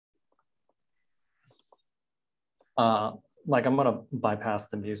Like I'm gonna bypass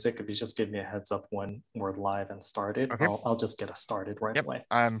the music. If you just give me a heads up when we're live and started, Okay. I'll just get us started right away.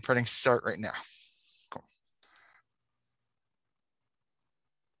 I'm putting start right now. Cool.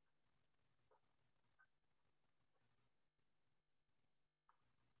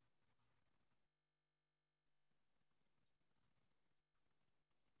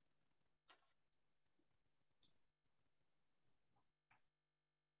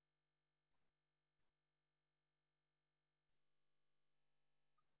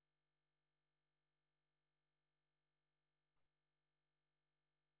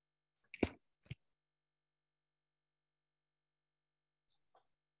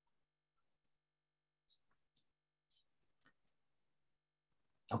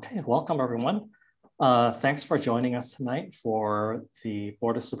 Okay, welcome everyone. Thanks for joining us tonight for the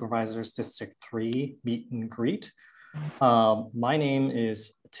Board of Supervisors District 3 meet and greet. My name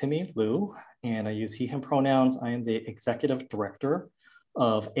is Timmy Liu, and I use he, him pronouns. I am the Executive Director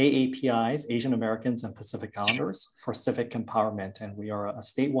of AAPI's Asian Americans and Pacific Islanders for Civic Empowerment. And we are a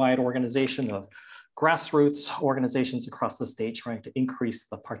statewide organization of grassroots organizations across the state trying to increase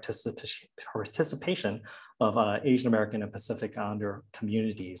the participation of Asian American and Pacific Islander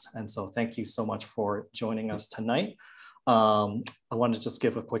communities. And so thank you so much for joining us tonight. I want to just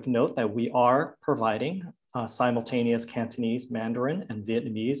give a quick note that we are providing simultaneous Cantonese, Mandarin, and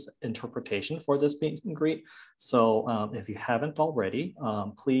Vietnamese interpretation for this meet and greet. So if you haven't already,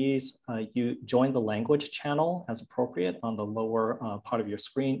 please you join the language channel as appropriate. On the lower part of your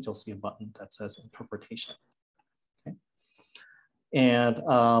screen, you'll see a button that says interpretation. Okay. And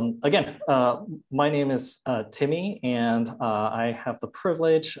again, my name is Timmy, and I have the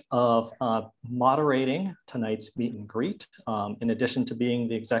privilege of moderating tonight's meet and greet. In addition to being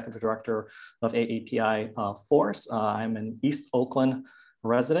the Executive Director of AAPI Force, I'm an East Oakland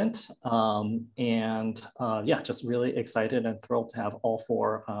resident, and yeah, just really excited and thrilled to have all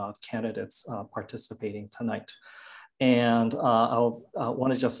four candidates participating tonight. And I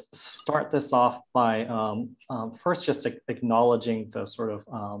want to just start this off by first just acknowledging the sort of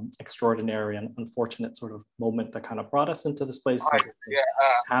extraordinary and unfortunate sort of moment that kind of brought us into this place, the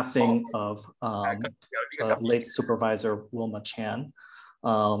passing of late Supervisor Wilma Chan,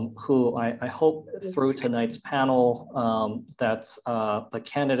 who I hope through tonight's panel that the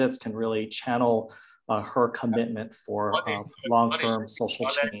candidates can really channel her commitment for long-term social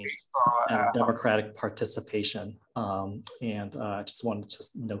change and democratic participation. And I just wanted to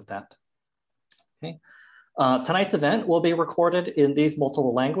just note that. Okay. Tonight's event will be recorded in these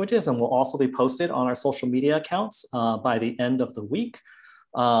multiple languages and will also be posted on our social media accounts by the end of the week.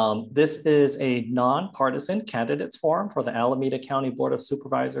 This is a nonpartisan candidates forum for the Alameda County Board of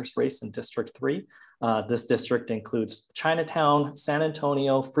Supervisors race in District 3. This district includes Chinatown, San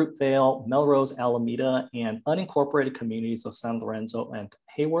Antonio, Fruitvale, Melrose, Alameda, and unincorporated communities of San Lorenzo and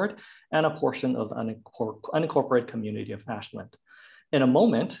Hayward, and a portion of the unincorporated community of Ashland. In a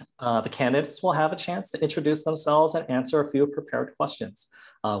moment, the candidates will have a chance to introduce themselves and answer a few prepared questions.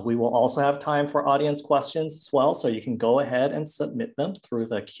 We will also have time for audience questions as well, so you can go ahead and submit them through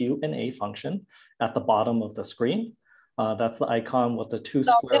the Q&A function at the bottom of the screen. That's the icon with the two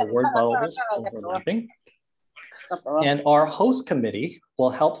square word bubbles overlapping. And our host committee will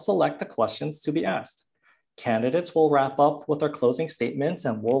help select the questions to be asked. Candidates will wrap up with their closing statements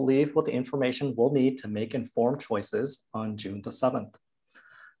and we'll leave with the information we'll need to make informed choices on June the 7th.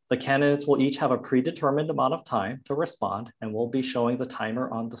 The candidates will each have a predetermined amount of time to respond, and we'll be showing the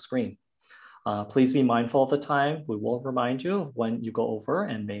timer on the screen. Please be mindful of the time. We will remind you when you go over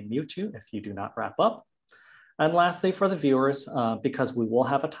and may mute you if you do not wrap up. And lastly, for the viewers, because we will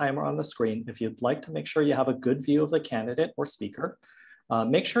have a timer on the screen, if you'd like to make sure you have a good view of the candidate or speaker,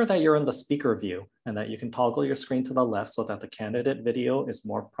 make sure that you're in the speaker view and that you can toggle your screen to the left so that the candidate video is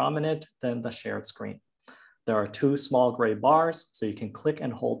more prominent than the shared screen. There are two small gray bars, so you can click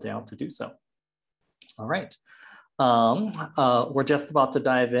and hold down to do so. All right. We're just about to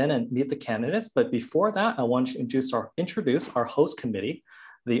dive in and meet the candidates, but before that, I want to introduce our host committee,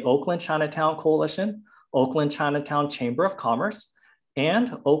 the Oakland Chinatown Coalition, Oakland Chinatown Chamber of Commerce,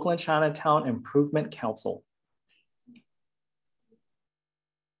 and Oakland Chinatown Improvement Council.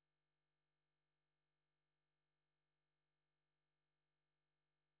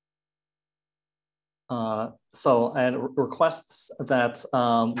 So I request that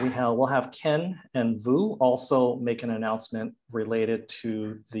we'll have Ken and Vu also make an announcement related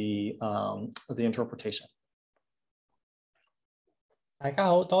to the interpretation. 大家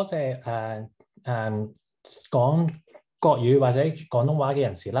好，多謝講國語或者廣東話嘅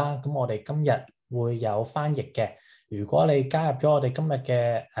人士啦。咁我哋今日會有翻譯嘅。如果你加入咗我哋今日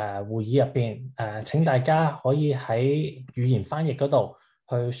嘅會議入邊，請大家可以喺語言翻譯嗰度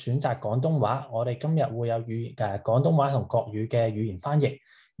去選擇廣東話。我哋今日會有廣東話同國語嘅語言翻譯，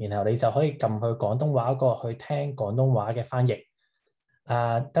然後你就可以撳去廣東話嗰個去聽廣東話嘅翻譯。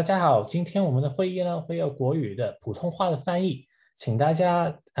大家好，今天我們的會議呢會有國語的普通話的翻譯，請大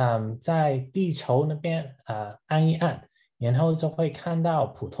家在地球那邊按一按，然後就會看到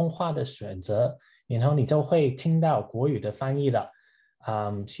普通話的選擇，然後你就會聽到國語的翻譯了。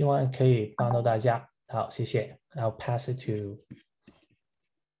希望可以幫到大家。好，謝謝。I'll pass it to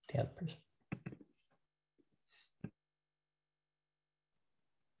the other person.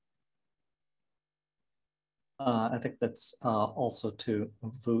 I think that's also to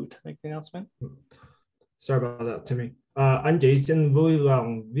Vu to make the announcement. Sorry about that, Timmy. Anh chị xin vui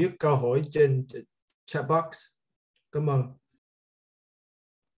lòng viết câu hỏi trên chat box. Cảm ơn.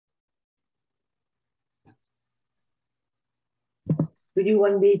 Do you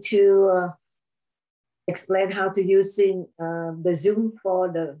want me to explain how to use the Zoom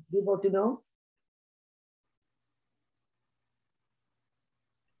for the people to know?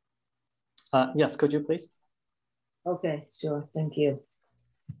 Yes, could you please? Okay, sure, thank you.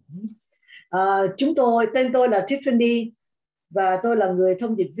 Tên tôi là Tiffany và tôi là người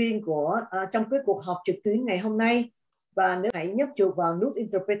thông dịch viên trong cái cuộc họp trực tuyến ngày hôm nay. Và nếu hãy nhấp chuột vào nút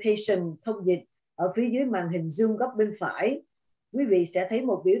Interpretation thông dịch ở phía dưới màn hình Zoom góc bên phải, quý vị sẽ thấy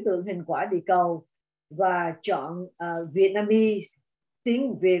một biểu tượng hình quả địa cầu và chọn Vietnamese,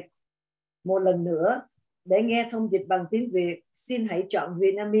 tiếng Việt. Một lần nữa, để nghe thông dịch bằng tiếng Việt, xin hãy chọn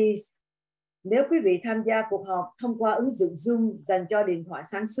Vietnamese. Nếu quý vị tham gia cuộc họp thông qua ứng dụng Zoom dành cho điện thoại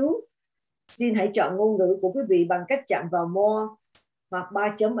sáng suốt, xin hãy chọn ngôn ngữ của quý vị bằng cách chạm vào More hoặc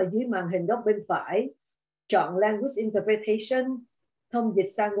 3 chấm ở dưới màn hình góc bên phải, chọn Language Interpretation, thông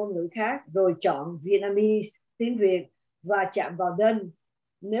dịch sang ngôn ngữ khác, rồi chọn Vietnamese, tiếng Việt và chạm vào Done.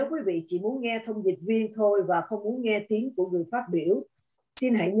 Nếu quý vị chỉ muốn nghe thông dịch viên thôi và không muốn nghe tiếng của người phát biểu,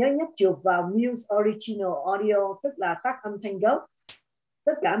 xin hãy nhớ nhấp chuột vào Mute Original Audio, tức là tắt âm thanh gốc.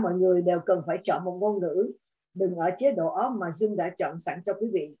 Tất cả mọi người đều cần phải chọn một ngôn ngữ, đừng ở chế độ off mà Zoom đã chọn sẵn cho quý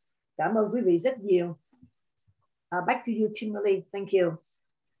vị. Cảm ơn quý vị rất nhiều. Back to you, Timothy. Thank you.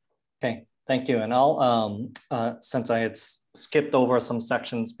 Okay, thank you. And I'll, since I had skipped over some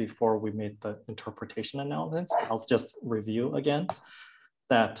sections before we made the interpretation announcements, I'll just review again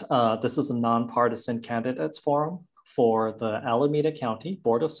that this is a nonpartisan candidates forum for the Alameda County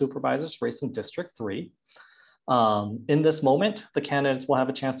Board of Supervisors Race in District 3. In this moment, the candidates will have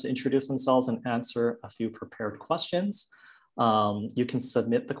a chance to introduce themselves and answer a few prepared questions. You can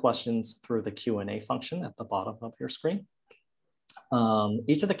submit the questions through the Q&A function at the bottom of your screen.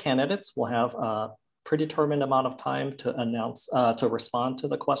 Each of the candidates will have a predetermined amount of time to respond to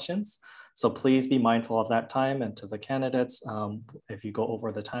the questions. So please be mindful of that time, and to the candidates, if you go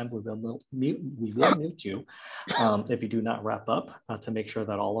over the time, we will mute you if you do not wrap up to make sure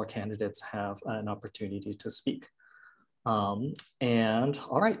that all our candidates have an opportunity to speak. And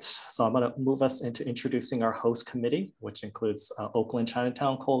all right, so I'm going to move us into introducing our host committee, which includes Oakland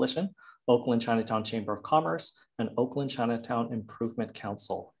Chinatown Coalition, Oakland Chinatown Chamber of Commerce, and Oakland Chinatown Improvement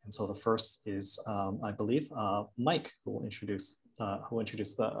Council. And so the first is, I believe, Mike, who will introduce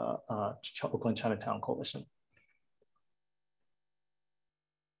the Oakland Chinatown Coalition.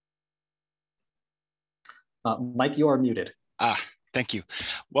 Mike, you are muted. Thank you.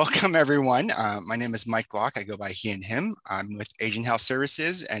 Welcome, everyone. My name is Mike Locke. I go by he and him. I'm with Asian Health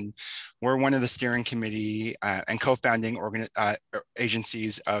Services, and we're one of the steering committee and co-founding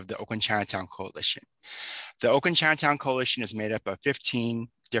agencies of the Oakland Chinatown Coalition. The Oakland Chinatown Coalition is made up of 15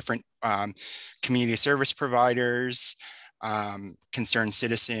 different community service providers, concerned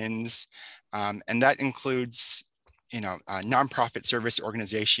citizens, and that includes, nonprofit service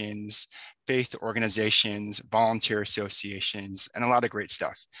organizations, faith organizations, volunteer associations, and a lot of great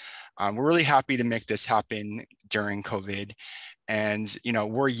stuff. We're really happy to make this happen during COVID. And,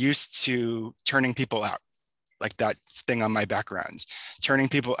 we're used to turning people out, like that thing on my background, turning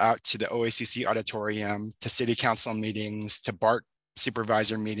people out to the OACC auditorium, to city council meetings, to BART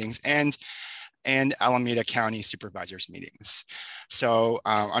supervisor meetings, and Alameda County supervisors meetings. So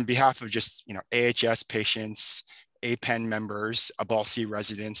on behalf of just, AHS patients, APEN members, ABALC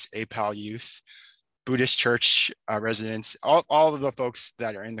residents, APAL youth, Buddhist church residents, all of the folks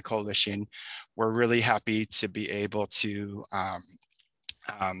that are in the coalition, we're really happy to be able to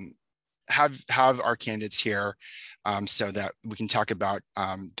have our candidates here so that we can talk about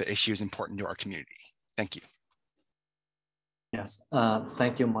the issues important to our community. Thank you. Yes,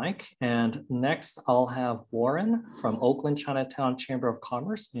 thank you, Mike. And next, I'll have Warren from Oakland Chinatown Chamber of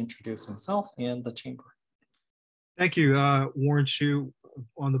Commerce introduce himself and the chamber. Thank you, Warren Chu,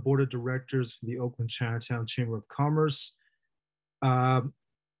 on the board of directors for the Oakland Chinatown Chamber of Commerce.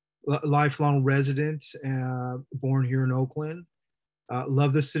 Lifelong resident, born here in Oakland.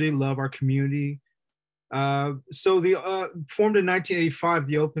 Love the city, love our community. Formed in 1985,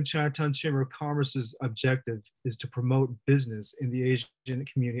 the Oakland Chinatown Chamber of Commerce's objective is to promote business in the Asian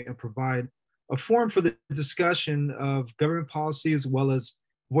community and provide a forum for the discussion of government policy as well as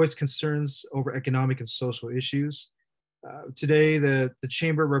voice concerns over economic and social issues. Today, the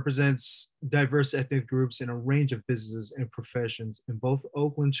Chamber represents diverse ethnic groups in a range of businesses and professions in both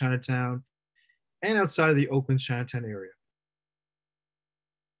Oakland, Chinatown, and outside of the Oakland, Chinatown area.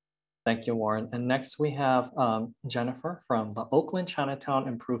 Thank you, Warren. And next we have Jennifer from the Oakland Chinatown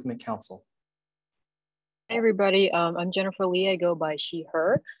Improvement Council. Hey everybody, I'm Jennifer Lee. I go by she,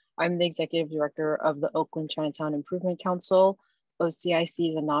 her. I'm the executive director of the Oakland Chinatown Improvement Council.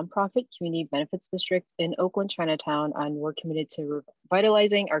 OCIC is a nonprofit community benefits district in Oakland, Chinatown, and we're committed to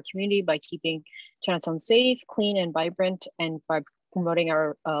revitalizing our community by keeping Chinatown safe, clean, and vibrant, and by promoting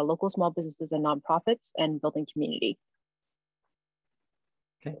our local small businesses and nonprofits and building community.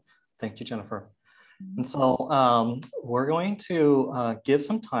 Okay, thank you, Jennifer. And so we're going to give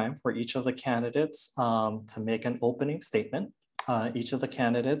some time for each of the candidates to make an opening statement. Each of the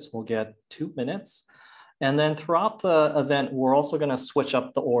candidates will get 2 minutes. And then throughout the event, we're also going to switch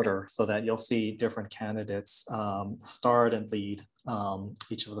up the order so that you'll see different candidates start and lead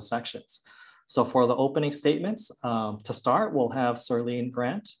each of the sections. So for the opening statements, to start, we'll have Serlene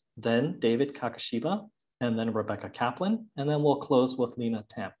Grant, then David Kakashiba, and then Rebecca Kaplan, and then we'll close with Lena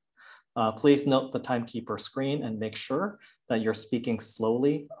Tam. Please note the timekeeper screen and make sure that you're speaking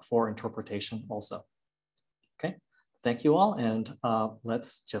slowly for interpretation also. Okay, thank you all, and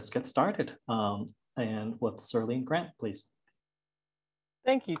let's just get started. And with Serlene Grant, please.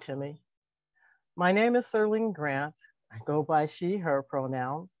 Thank you, Timmy. My name is Serlene Grant. I go by she, her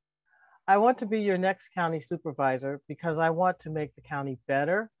pronouns. I want to be your next county supervisor because I want to make the county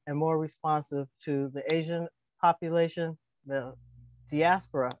better and more responsive to the Asian population, the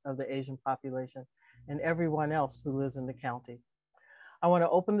diaspora of the Asian population, and everyone else who lives in the county. I want to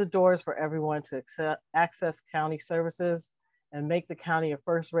open the doors for everyone to access county services and make the county a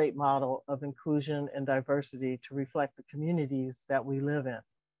first-rate model of inclusion and diversity to reflect the communities that we live in.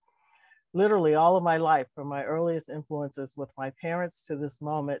 Literally all of my life, from my earliest influences with my parents to this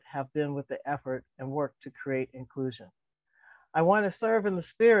moment, have been with the effort and work to create inclusion. I want to serve in the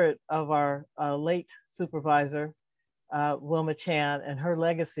spirit of our late supervisor, Wilma Chan, and her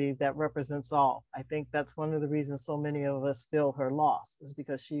legacy that represents all. I think that's one of the reasons so many of us feel her loss, is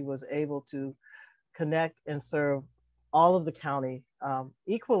because she was able to connect and serve all of the county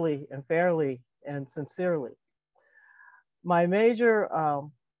equally and fairly and sincerely. My major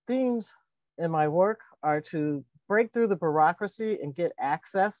themes in my work are to break through the bureaucracy and get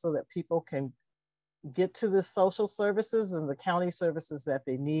access so that people can get to the social services and the county services that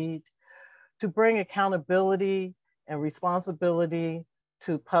they need, to bring accountability and responsibility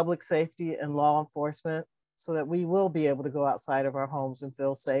to public safety and law enforcement so that we will be able to go outside of our homes and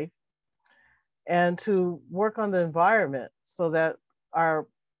feel safe, and to work on the environment so that our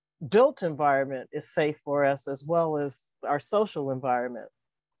built environment is safe for us as well as our social environment,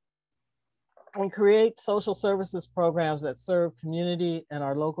 and create social services programs that serve community and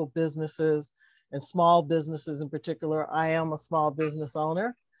our local businesses and small businesses in particular. I am a small business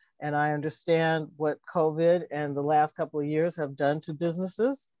owner, and I understand what COVID and the last couple of years have done to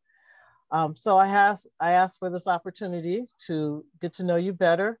businesses. So I asked for this opportunity to get to know you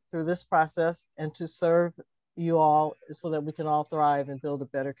better through this process and to serve you all so that we can all thrive and build a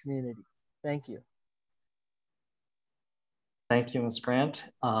better community. Thank you. Thank you, Ms. Grant.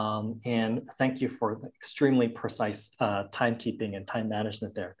 And thank you for the extremely precise timekeeping and time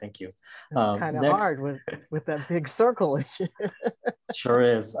management there. Thank you. It's kind of hard with that big circle. Sure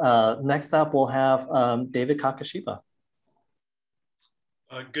is. Next up, we'll have David Kakashiba.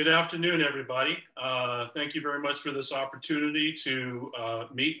 Good afternoon, everybody. Thank you very much for this opportunity to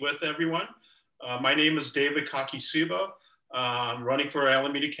meet with everyone. My name is David Kakashiba. I'm running for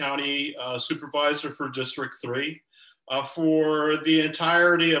Alameda County Supervisor for District 3. For the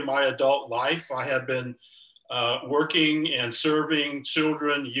entirety of my adult life, I have been working and serving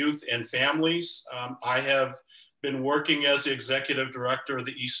children, youth, and families. I have been working as the Executive Director of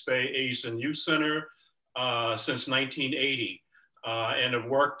the East Bay Asian Youth Center since 1980. And have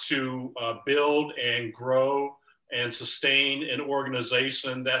worked to build and grow and sustain an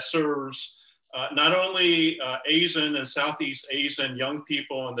organization that serves not only Asian and Southeast Asian young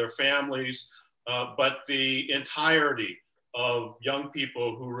people and their families, but the entirety of young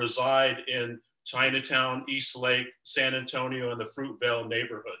people who reside in Chinatown, East Lake, San Antonio, and the Fruitvale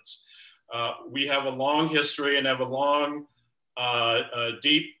neighborhoods. We have a long history and have a long,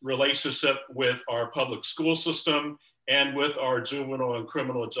 deep relationship with our public school system and with our juvenile and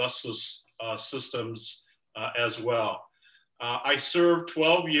criminal justice systems as well. I served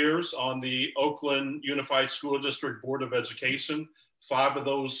 12 years on the Oakland Unified School District Board of Education, 5 of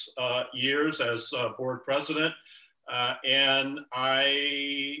those years as board president. And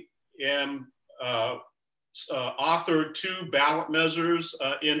I am authored 2 ballot measures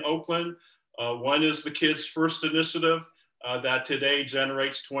in Oakland. One is the Kids First Initiative that today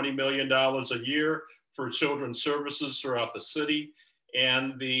generates $20 million a year for children's services throughout the city,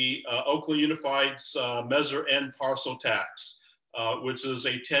 and the Oakland Unified's Measure End Parcel Tax, which is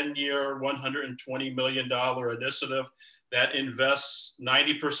a 10-year, $120 million initiative that invests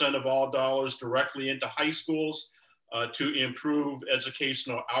 90% of all dollars directly into high schools to improve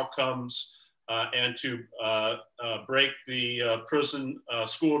educational outcomes and to break the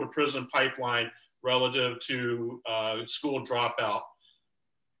school to prison pipeline relative to school dropout.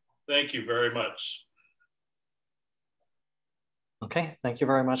 Thank you very much. Okay, thank you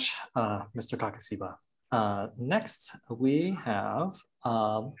very much, Mr. Takasiba. Next, we have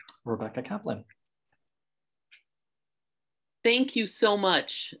Rebecca Kaplan. Thank you so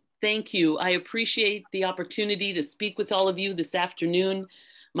much. Thank you. I appreciate the opportunity to speak with all of you this afternoon.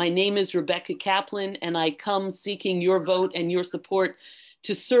 My name is Rebecca Kaplan, and I come seeking your vote and your support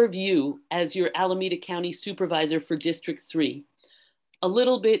to serve you as your Alameda County Supervisor for District 3. A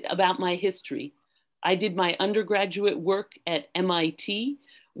little bit about my history. I did my undergraduate work at MIT,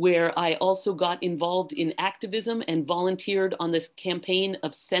 where I also got involved in activism and volunteered on the campaign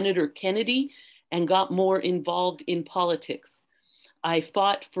of Senator Kennedy and got more involved in politics. I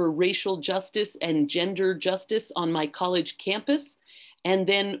fought for racial justice and gender justice on my college campus, and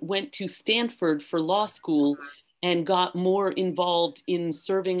then went to Stanford for law school and got more involved in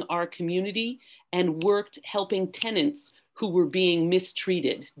serving our community and worked helping tenants who were being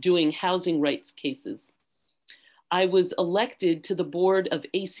mistreated, doing housing rights cases. I was elected to the board of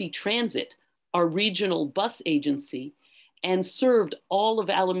AC Transit, our regional bus agency, and served all of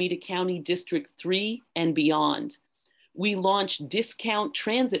Alameda County District 3 and beyond. We launched discount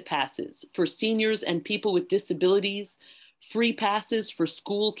transit passes for seniors and people with disabilities, free passes for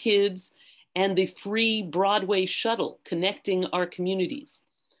school kids, and the free Broadway shuttle connecting our communities.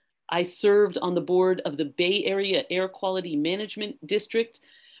 I served on the board of the Bay Area Air Quality Management District,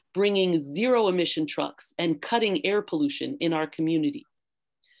 bringing zero emission trucks and cutting air pollution in our community.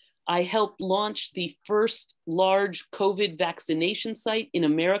 I helped launch the first large COVID vaccination site in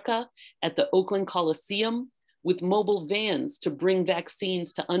America at the Oakland Coliseum with mobile vans to bring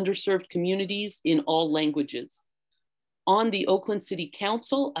vaccines to underserved communities in all languages. On the Oakland City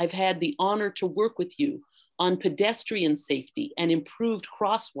Council, I've had the honor to work with you on pedestrian safety and improved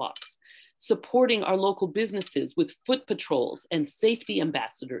crosswalks, supporting our local businesses with foot patrols and safety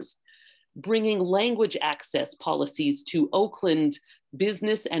ambassadors, bringing language access policies to Oakland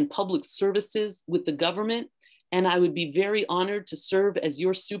business and public services with the government. And I would be very honored to serve as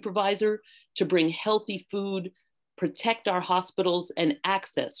your supervisor to bring healthy food, protect our hospitals, and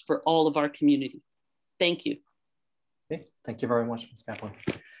access for all of our community. Thank you. Okay, thank you very much, Ms. Kaplan.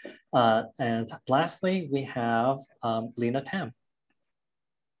 And lastly, we have Lena Tam.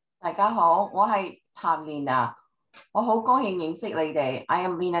 大家好，我係譚蓮娜，我好高興認識你哋。I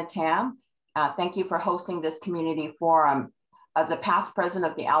am Lena Tam. Thank you for hosting this community forum. As a past president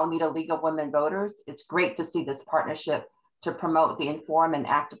of the Alameda League of Women Voters, it's great to see this partnership to promote the informed and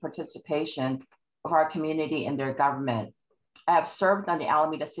active participation of our community in their government. I have served on the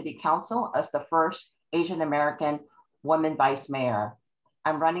Alameda City Council as the first Asian American woman vice mayor.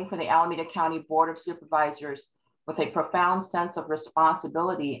 I'm running for the Alameda County Board of Supervisors with a profound sense of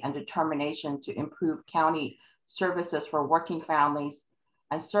responsibility and determination to improve county services for working families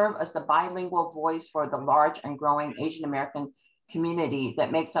and serve as the bilingual voice for the large and growing Asian American community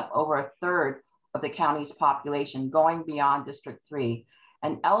that makes up over a third of the county's population, going beyond District 3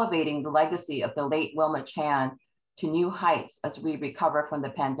 and elevating the legacy of the late Wilma Chan to new heights as we recover from the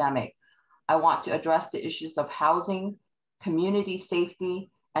pandemic. I want to address the issues of housing, community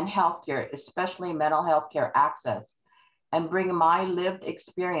safety, and healthcare, especially mental health care access, and bring my lived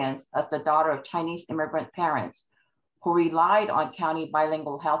experience as the daughter of Chinese immigrant parents who relied on county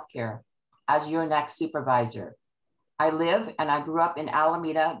bilingual healthcare as your next supervisor. I live and I grew up in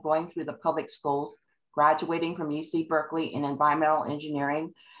Alameda, going through the public schools, graduating from UC Berkeley in environmental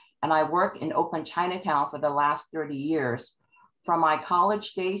engineering, and I worked in Oakland Chinatown for the last 30 years. From my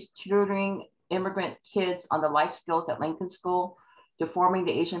college days, tutoring immigrant kids on the life skills at Lincoln School, to forming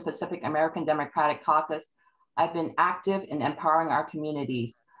the Asian Pacific American Democratic Caucus, I've been active in empowering our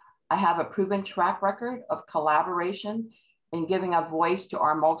communities. I have a proven track record of collaboration in giving a voice to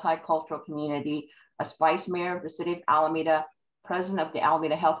our multicultural community as Vice Mayor of the City of Alameda, President of the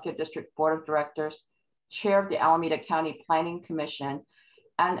Alameda Healthcare District Board of Directors, Chair of the Alameda County Planning Commission,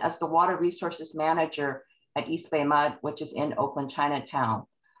 and as the Water Resources Manager at East Bay Mud, which is in Oakland Chinatown.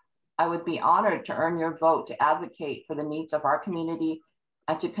 I would be honored to earn your vote to advocate for the needs of our community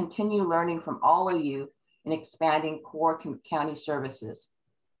and to continue learning from all of you in expanding core county services.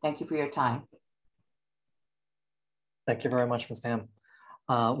 Thank you for your time. Thank you very much, Ms. Tam.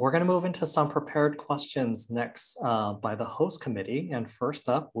 We're going to move into some prepared questions next by the host committee. And first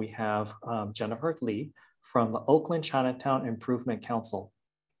up, we have Jennifer Lee from the Oakland Chinatown Improvement Council.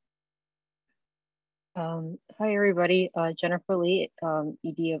 Hi, everybody. Jennifer Lee,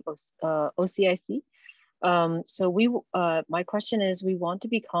 ED of OCIC. My question is, we want to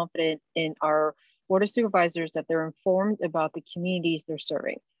be confident in our Board of Supervisors that they're informed about the communities they're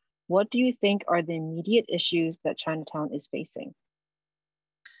serving. What do you think are the immediate issues that Chinatown is facing?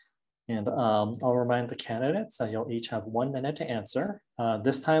 And I'll remind the candidates that you'll each have 1 minute to answer.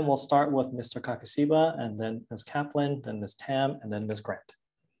 This time we'll start with Mr. Kakasiba, and then Ms. Kaplan, then Ms. Tam, and then Ms. Grant.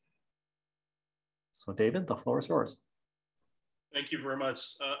 So David, the floor is yours. Thank you very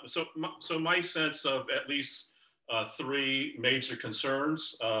much. So my sense of at least 3 major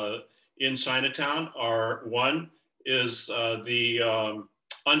concerns in Chinatown are: one is the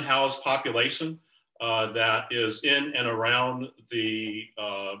unhoused population that is in and around the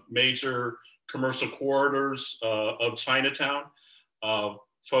major commercial corridors of Chinatown.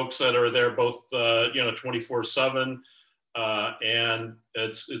 Folks that are there both 24/7, and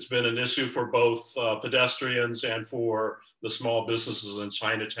it's been an issue for both pedestrians and for the small businesses in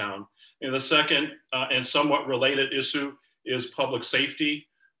Chinatown. And the second and somewhat related issue is public safety.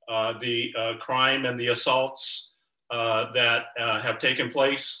 The crime and the assaults that have taken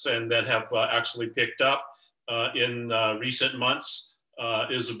place and that have actually picked up in recent months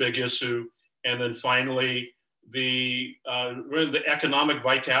is a big issue. And then finally, the economic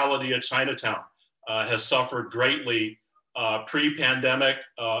vitality of Chinatown has suffered greatly pre-pandemic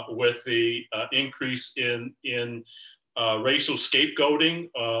with the increase in racial scapegoating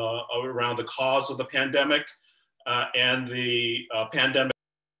around the cause of the pandemic and the pandemic.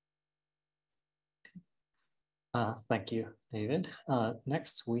 Thank you, David.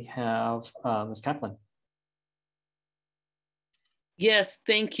 Next, we have Ms. Kaplan. Yes,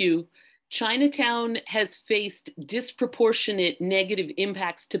 thank you. Chinatown has faced disproportionate negative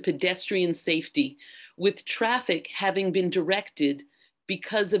impacts to pedestrian safety, with traffic having been directed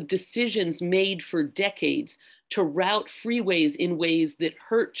because of decisions made for decades to route freeways in ways that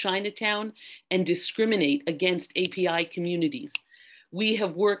hurt Chinatown and discriminate against API communities. We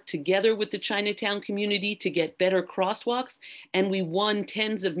have worked together with the Chinatown community to get better crosswalks, and we won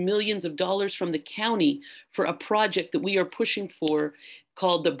tens of millions of dollars from the county for a project that we are pushing for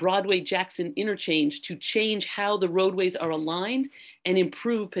called the Broadway-Jackson Interchange to change how the roadways are aligned and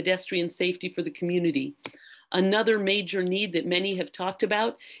improve pedestrian safety for the community. Another major need that many have talked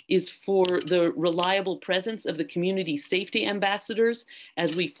about is for the reliable presence of the community safety ambassadors,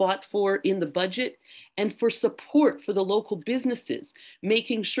 as we fought for in the budget, and for support for the local businesses,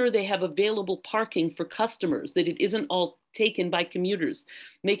 making sure they have available parking for customers, that it isn't all taken by commuters,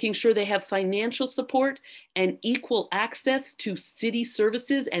 making sure they have financial support and equal access to city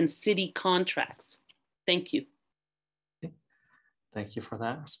services and city contracts. Thank you. Thank you for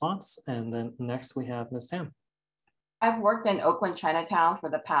that response. And then next we have Ms. Tam. I've worked in Oakland Chinatown for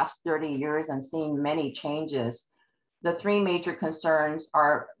the past 30 years and seen many changes. The 3 major concerns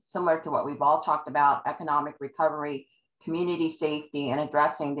are similar to what we've all talked about: economic recovery, community safety, and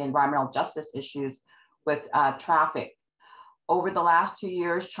addressing the environmental justice issues with traffic. Over the last 2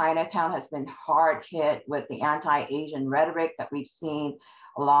 years, Chinatown has been hard hit with the anti-Asian rhetoric that we've seen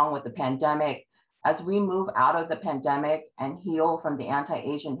along with the pandemic. As we move out of the pandemic and heal from the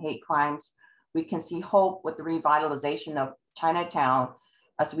anti-Asian hate crimes, we can see hope with the revitalization of Chinatown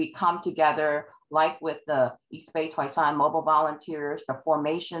as we come together, like with the East Bay Toisan Mobile Volunteers, the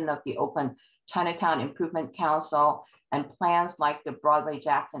formation of the Oakland Chinatown Improvement Council, and plans like the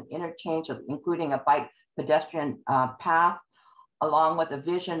Broadway-Jackson Interchange, including a bike pedestrian path, along with a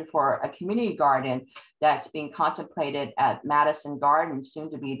vision for a community garden that's being contemplated at Madison Gardens, soon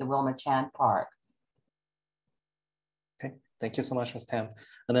to be the Wilma Chan Park. Okay, thank you so much, Ms. Tam.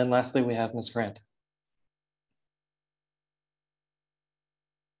 And then lastly, we have Ms. Grant.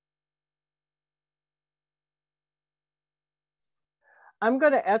 I'm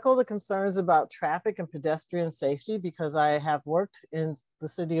going to echo the concerns about traffic and pedestrian safety because I have worked in the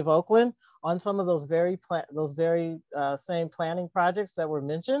city of Oakland on some of those very same planning projects that were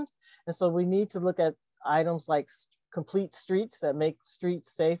mentioned. And so we need to look at items like complete streets that make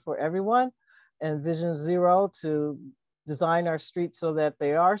streets safe for everyone, and Vision Zero to design our streets so that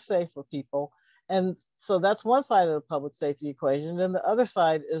they are safe for people. And so that's one side of the public safety equation. And the other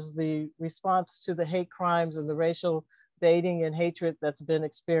side is the response to the hate crimes and the racial baiting and hatred that's been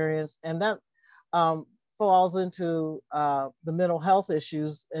experienced. And that falls into the mental health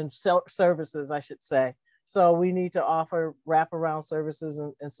issues and services, I should say. So we need to offer wraparound services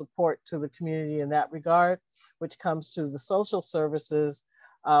and support to the community in that regard, which comes to the social services,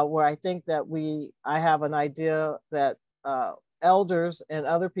 where I think that I have an idea that elders and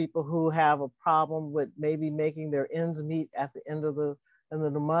other people who have a problem with maybe making their ends meet at the end of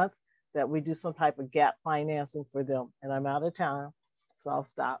the month, that we do some type of gap financing for them. And I'm out of time, so I'll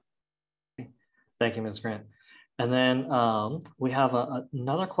stop. Thank you, Ms. Grant. And then we have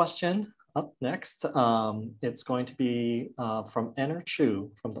another question up next. It's going to be from Enner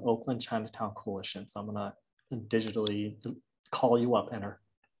Chu from the Oakland Chinatown Coalition. So I'm gonna digitally call you up, Enner.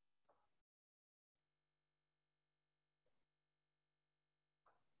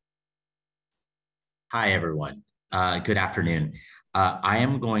 Hi, everyone. Good afternoon. I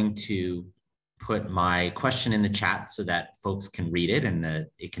am going to put my question in the chat so that folks can read it and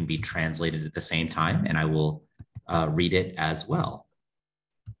it can be translated at the same time, and I will read it as well.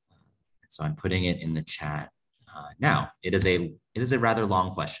 So I'm putting it in the chat now. It is a rather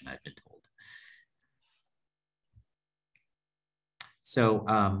long question, I've been told. So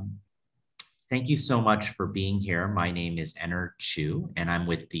thank you so much for being here. My name is Enner Chu, and I'm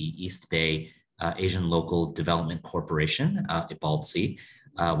with the East Bay Asian Local Development Corporation, IBALDC.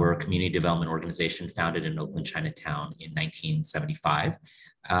 We're a community development organization founded in Oakland Chinatown in 1975.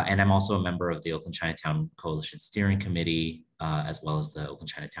 And I'm also a member of the Oakland Chinatown Coalition Steering Committee, as well as the Oakland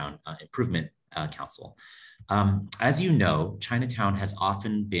Chinatown Improvement Council. As you know, Chinatown has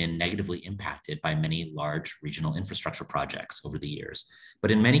often been negatively impacted by many large regional infrastructure projects over the years.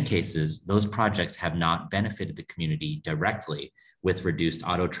 But in many cases, those projects have not benefited the community directly with reduced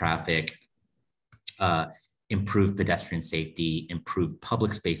auto traffic, improved pedestrian safety, improved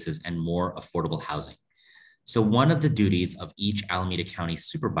public spaces, and more affordable housing. So one of the duties of each Alameda County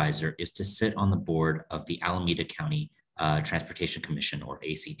supervisor is to sit on the board of the Alameda County Transportation Commission, or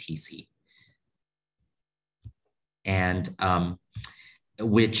ACTC, and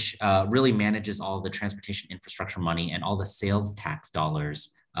which really manages all the transportation infrastructure money and all the sales tax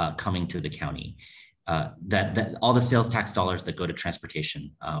dollars coming to the county, all the sales tax dollars that go to transportation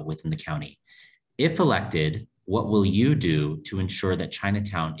within the county. If elected, what will you do to ensure that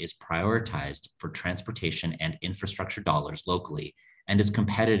Chinatown is prioritized for transportation and infrastructure dollars locally and is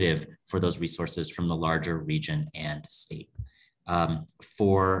competitive for those resources from the larger region and state?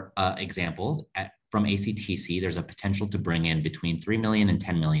 For example, from ACTC, there's a potential to bring in between $3 million and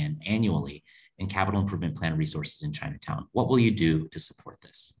 $10 million annually in capital improvement plan resources in Chinatown. What will you do to support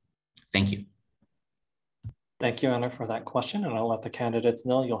this? Thank you. Thank you, Anna, for that question. And I'll let the candidates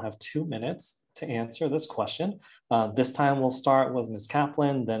know you'll have 2 minutes to answer this question. This time we'll start with Ms.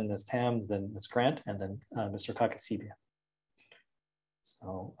 Kaplan, then Ms. Tam, then Ms. Grant, and then Mr. Kakasibia.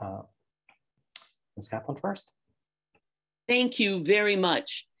 So Ms. Kaplan first. Thank you very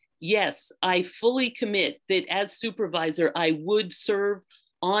much. Yes, I fully commit that as supervisor, I would serve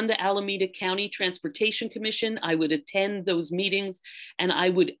on the Alameda County Transportation Commission. I would attend those meetings, and I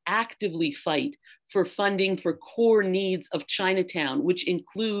would actively fight for funding for core needs of Chinatown, which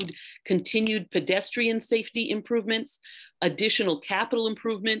include continued pedestrian safety improvements, additional capital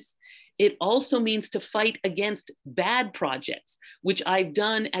improvements. It also means to fight against bad projects, which I've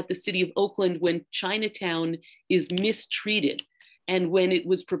done at the City of Oakland when Chinatown is mistreated and when it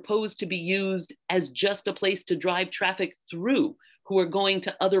was proposed to be used as just a place to drive traffic through who are going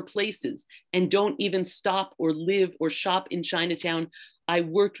to other places and don't even stop or live or shop in Chinatown. I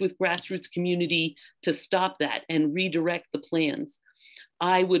worked with grassroots community to stop that and redirect the plans.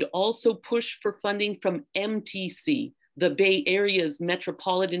 I would also push for funding from MTC, the Bay Area's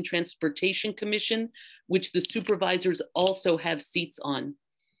Metropolitan Transportation Commission, which the supervisors also have seats on.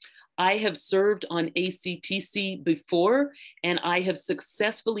 I have served on ACTC before, and I have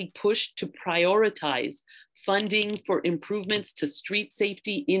successfully pushed to prioritize funding for improvements to street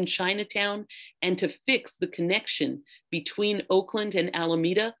safety in Chinatown and to fix the connection between Oakland and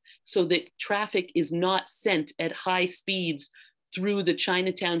Alameda so that traffic is not sent at high speeds through the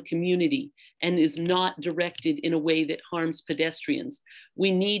Chinatown community and is not directed in a way that harms pedestrians.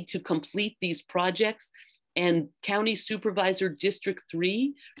 We need to complete these projects, And County Supervisor District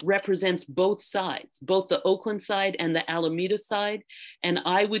 3 represents both sides, both the Oakland side and the Alameda side. And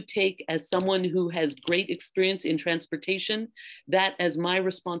I would take, as someone who has great experience in transportation, that as my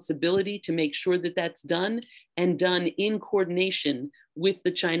responsibility to make sure that that's done and done in coordination with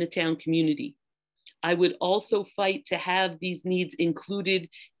the Chinatown community. I would also fight to have these needs included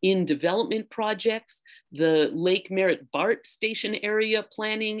in development projects. The Lake Merritt BART station area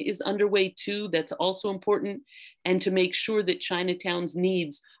planning is underway too. That's also important. And to make sure that Chinatown's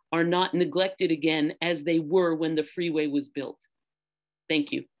needs are not neglected again as they were when the freeway was built.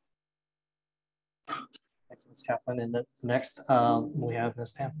 Thank you. Thank you, Ms. Kaplan. And next, we have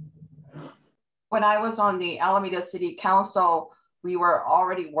Ms. Tam. When I was on the Alameda City Council, we were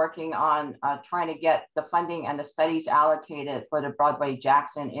already working on trying to get the funding and the studies allocated for the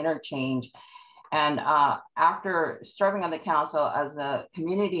Broadway-Jackson interchange. And after serving on the council as a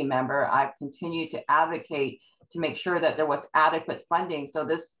community member, I've continued to advocate to make sure that there was adequate funding. So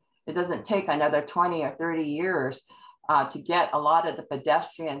it doesn't take another 20 or 30 years to get a lot of the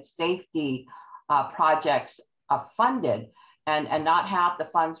pedestrian safety projects funded and not have the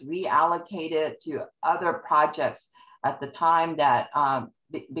funds reallocated to other projects at the time that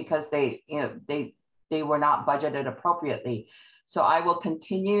because they were not budgeted appropriately. So I will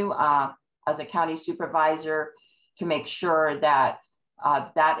continue as a county supervisor to make sure that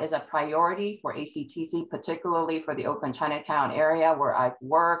that is a priority for ACTC, particularly for the Oakland Chinatown area where I've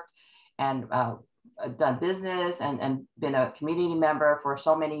worked and done business and been a community member for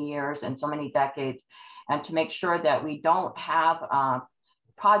so many years and so many decades, and to make sure that we don't have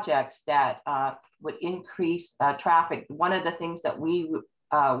projects that would increase traffic. One of the things that we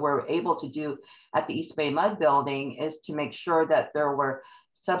were able to do at the East Bay Mud Building is to make sure that there were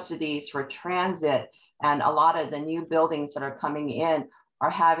subsidies for transit, and a lot of the new buildings that are coming in are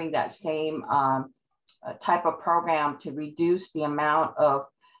having that same type of program to reduce the amount of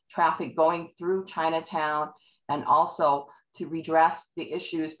traffic going through Chinatown, and also to redress the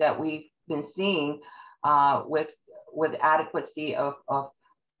issues that we've been seeing with adequacy of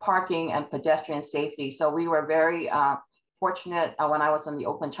parking and pedestrian safety. So we were very fortunate when I was in the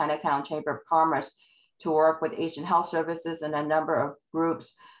Oakland Chinatown Chamber of Commerce to work with Asian Health Services and a number of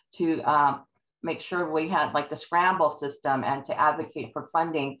groups to make sure we had like the scramble system and to advocate for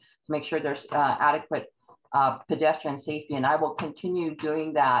funding to make sure there's adequate pedestrian safety. And I will continue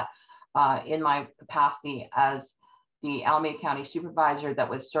doing that in my capacity as the Alameda County Supervisor that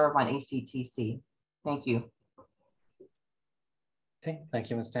would serve on ACTC. Thank you. Okay, thank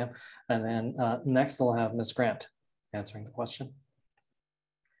you, Ms. Tam. And then next we'll have Ms. Grant answering the question.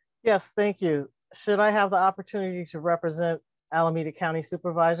 Yes, thank you. Should I have the opportunity to represent Alameda County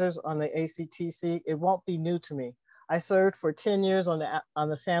Supervisors on the ACTC, it won't be new to me. I served for 10 years on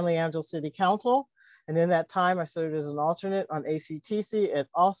the San Leandro City Council. And in that time, I served as an alternate on ACTC and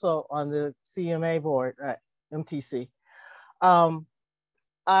also on the CMA board, MTC.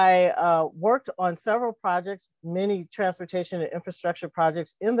 I worked on several projects, many transportation and infrastructure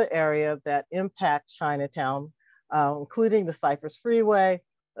projects in the area that impact Chinatown, including the Cypress Freeway,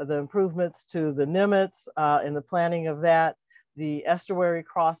 the improvements to the Nimitz and the planning of that, the estuary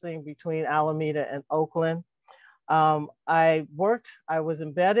crossing between Alameda and Oakland. I was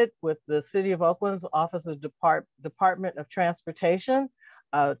embedded with the City of Oakland's Office of Department of Transportation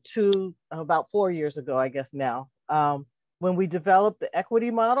about 4 years ago, I guess now. When we developed the equity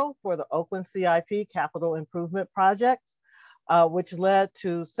model for the Oakland CIP Capital Improvement Projects, which led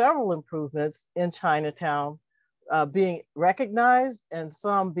to several improvements in Chinatown being recognized and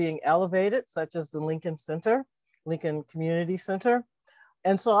some being elevated, such as the Lincoln Community Center.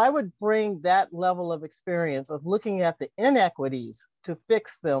 And so I would bring that level of experience of looking at the inequities to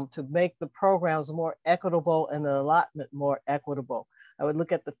fix them, to make the programs more equitable and the allotment more equitable. I would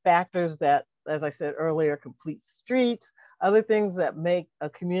look at the factors that, as I said earlier, complete streets, other things that make a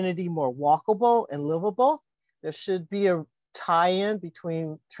community more walkable and livable. There should be a tie-in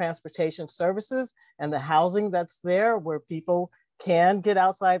between transportation services and the housing that's there, where people can get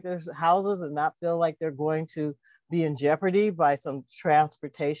outside their houses and not feel like they're going to be in jeopardy by some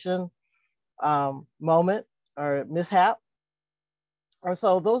transportation moment or mishap. And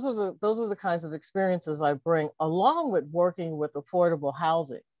so those are the kinds of experiences I bring, along with working with affordable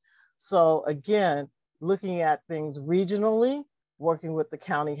housing. So again, looking at things regionally, working with the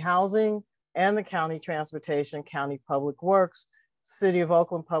county housing and the county transportation, county public works, City of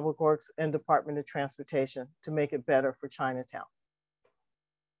Oakland Public Works, and Department of Transportation to make it better for Chinatown.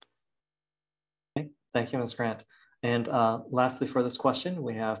 Okay. Thank you, Ms. Grant. And lastly for this question,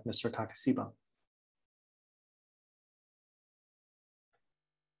 we have Mr. Takasiba.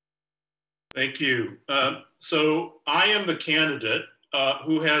 Thank you. So I am the candidate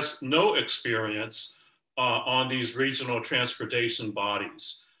who has no experience on these regional transportation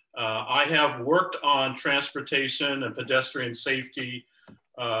bodies. I have worked on transportation and pedestrian safety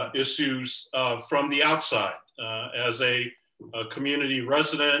issues from the outside as a community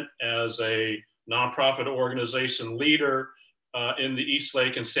resident, as a nonprofit organization leader in the East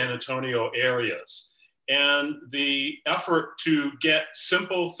Lake and San Antonio areas. And the effort to get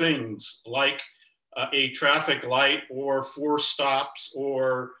simple things like a traffic light or 4 stops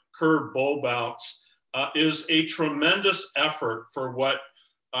or curb bulb outs is a tremendous effort for what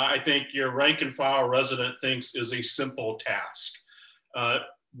I think your rank and file resident thinks is a simple task.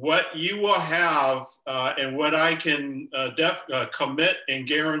 What you will have and what I can commit and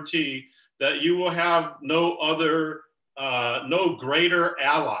guarantee that you will have no other, no greater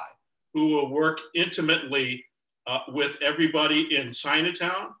ally who will work intimately with everybody in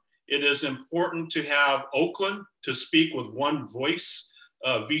Chinatown. It is important to have Oakland to speak with one voice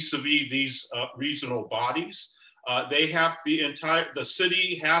vis-a-vis these regional bodies. They have the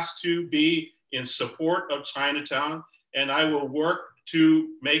city has to be in support of Chinatown, and I will work to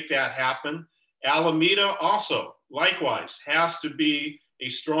make that happen. Alameda also, likewise, has to be a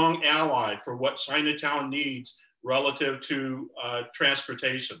strong ally for what Chinatown needs relative to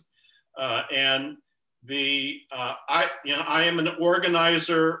transportation. And I am an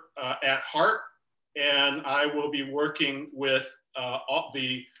organizer at heart, and I will be working with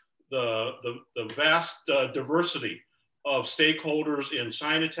the vast diversity of stakeholders in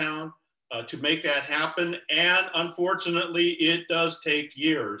Chinatown to make that happen. And unfortunately, it does take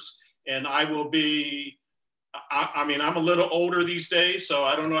years. And I will be, I mean, I'm a little older these days, so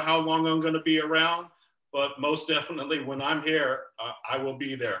I don't know how long I'm going to be around, but most definitely when I'm here, I will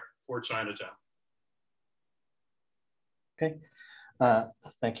be there for Chinatown. Okay,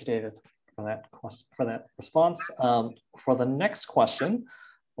 thank you, David, for that response. For the next question,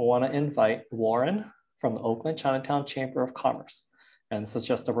 I want to invite Warren from the Oakland Chinatown Chamber of Commerce. And this is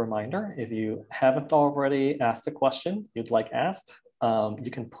just a reminder, if you haven't already asked a question you'd like asked, you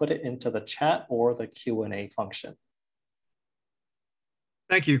can put it into the chat or the Q&A function.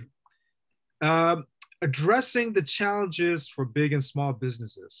 Thank you. Addressing the challenges for big and small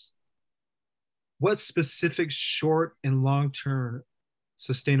businesses. What specific short and long-term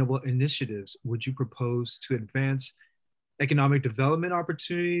sustainable initiatives would you propose to advance economic development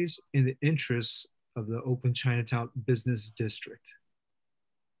opportunities in the interests of the Oakland Chinatown Business District?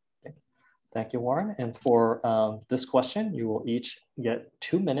 Thank you, Warren. And for this question, you will each get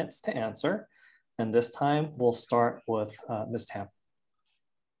 2 minutes to answer. And this time we'll start with Ms. Tam.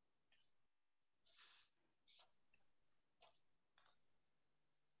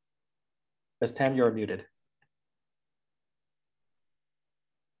 Ms. Tam, you're muted.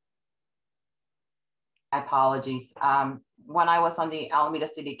 Apologies. When I was on the Alameda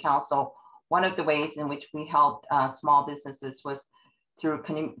City Council, one of the ways in which we helped small businesses was through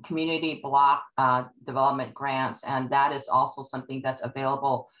community block development grants. And that is also something that's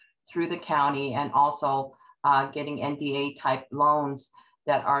available through the county, and also getting NDA type loans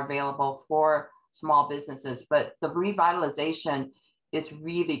that are available for small businesses. But the revitalization is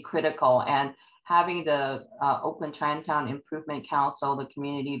really critical, and having the Oakland Chinatown Improvement Council, the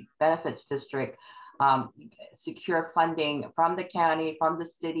Community Benefits District, secure funding from the county, from the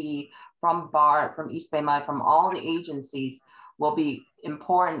city, from BART, from East Bay Mud, from all the agencies will be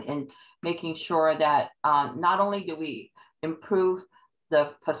important in making sure that not only do we improve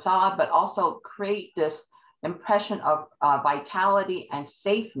the facade, but also create this impression of vitality and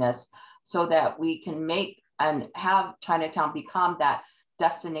safeness, so that we can make and have Chinatown become that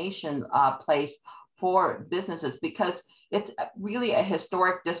destination place for businesses, because it's really a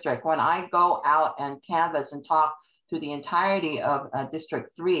historic district. When I go out and canvass and talk to the entirety of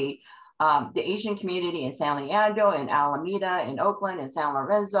District 3, the Asian community in San Leandro, in Alameda, in Oakland, in San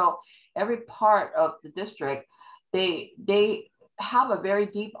Lorenzo, every part of the district, they have a very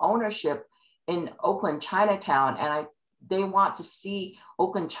deep ownership in Oakland Chinatown, and they want to see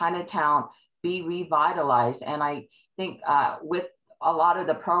Oakland Chinatown be revitalized. And I think with a lot of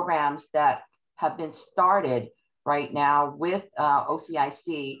the programs that have been started right now with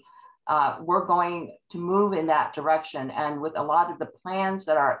OCIC, we're going to move in that direction. And with a lot of the plans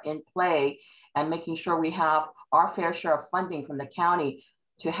that are in play, and making sure we have our fair share of funding from the county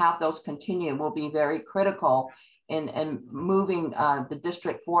to have those continue, will be very critical in moving the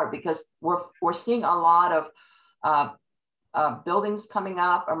district forward, because we're seeing a lot of buildings coming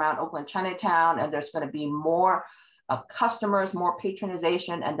up around Oakland Chinatown, and there's going to be more customers, more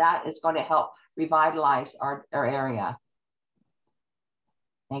patronization, and that is going to help revitalize our area.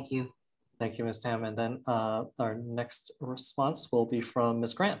 Thank you. Thank you, Ms. Tam. And then our next response will be from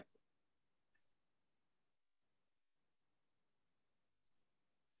Ms. Grant.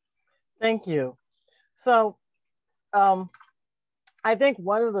 Thank you. So I think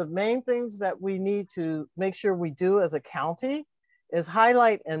one of the main things that we need to make sure we do as a county is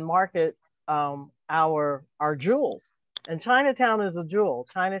highlight and market our jewels. And Chinatown is a jewel.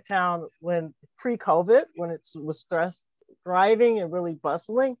 Chinatown, when pre-COVID, when it was thriving and really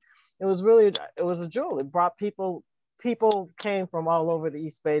bustling, it was a jewel. It brought people came from all over the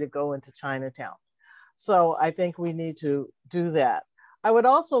East Bay to go into Chinatown. So I think we need to do that. I would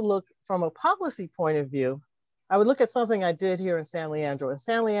also look from a policy point of view. I would look at something I did here in San Leandro. In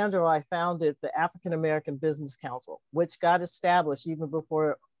San Leandro, I founded the African American Business Council, which got established even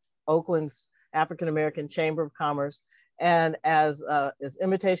before Oakland's African American Chamber of Commerce. And as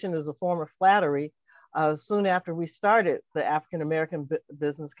imitation is a form of flattery, soon after we started the African American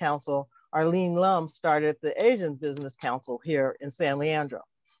Business Council, Arlene Lum started the Asian Business Council here in San Leandro.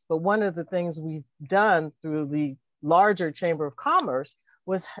 But one of the things we've done through the larger Chamber of Commerce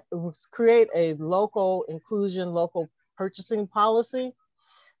was create a local inclusion, local purchasing policy.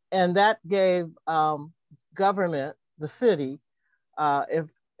 And that gave government, the city,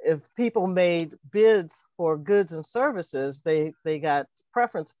 if people made bids for goods and services, they got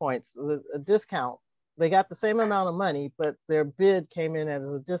preference points, a discount. They got the same amount of money, but their bid came in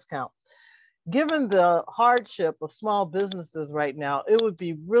as a discount. Given the hardship of small businesses right now, it would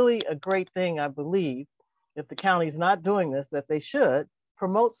be really a great thing, I believe, if the county's not doing this, that they should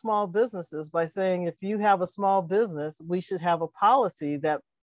promote small businesses by saying, if you have a small business, we should have a policy that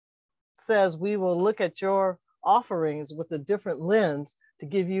says we will look at your offerings with a different lens to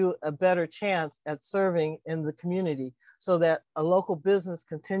give you a better chance at serving in the community so that a local business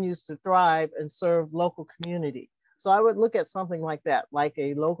continues to thrive and serve local community. So I would look at something like that, like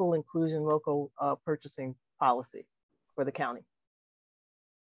a local inclusion, local purchasing policy for the county.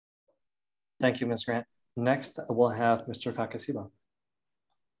 Thank you, Ms. Grant. Next, we'll have Mr. Kakasiba.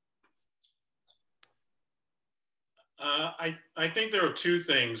 I think there are two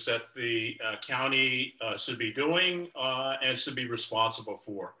things that the county should be doing and should be responsible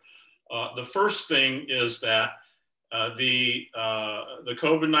for. The first thing is that the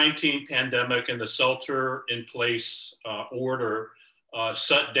COVID-19 pandemic and the shelter-in-place order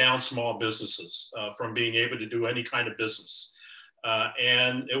shut down small businesses from being able to do any kind of business.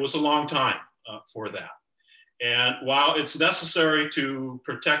 And it was a long time for that. And while it's necessary to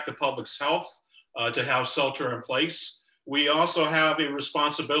protect the public's health, to have shelter in place, we also have a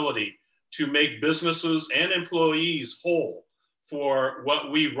responsibility to make businesses and employees whole for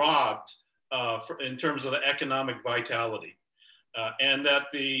what we robbed in terms of the economic vitality. And that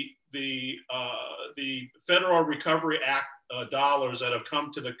the Federal Recovery Act dollars that have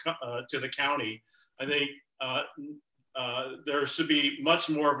come to the county, I think there should be much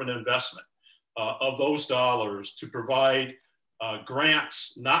more of an investment of those dollars to provide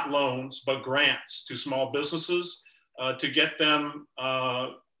grants, not loans, but grants to small businesses to get them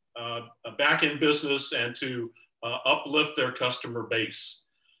back in business and to uplift their customer base.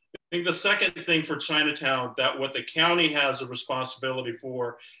 I think the second thing for Chinatown that what the county has a responsibility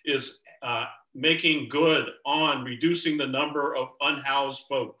for is making good on reducing the number of unhoused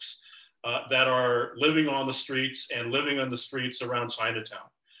folks that are living on the streets and living on the streets around Chinatown.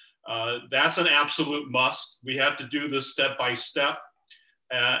 That's an absolute must. We have to do this step by step,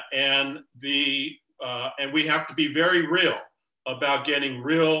 and we have to be very real about getting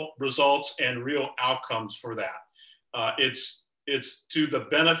real results and real outcomes for that. It's to the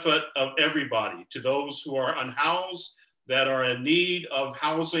benefit of everybody, to those who are unhoused, that are in need of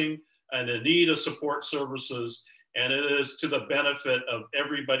housing and in need of support services, and it is to the benefit of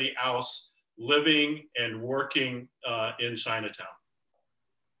everybody else living and working in Chinatown.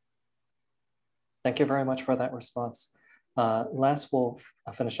 Thank you very much for that response. Last, we'll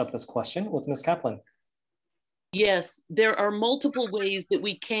finish up this question with Ms. Kaplan. Yes, there are multiple ways that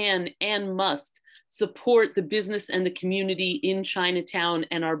we can and must support the business and the community in Chinatown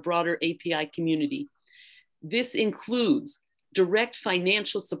and our broader API community. This includes direct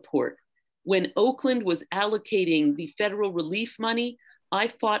financial support. When Oakland was allocating the federal relief money, I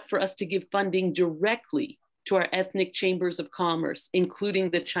fought for us to give funding directly to our ethnic chambers of commerce,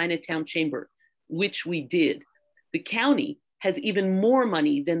 including the Chinatown Chamber, which we did. The county has even more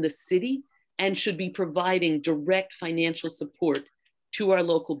money than the city and should be providing direct financial support to our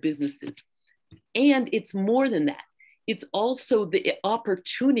local businesses. And it's more than that. It's also the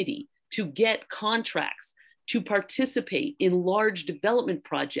opportunity to get contracts, to participate in large development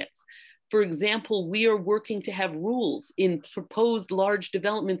projects, For example, we are working to have rules in proposed large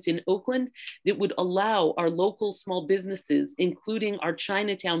developments in Oakland that would allow our local small businesses, including our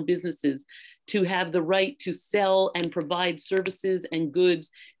Chinatown businesses, to have the right to sell and provide services and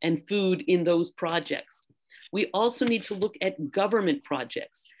goods and food in those projects. We also need to look at government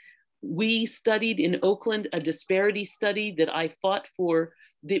projects. We studied in Oakland a disparity study that I fought for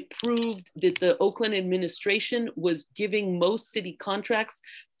that proved that the Oakland administration was giving most city contracts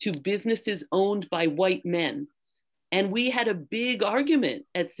to businesses owned by white men. And we had a big argument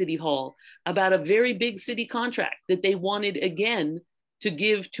at City Hall about a very big city contract that they wanted again to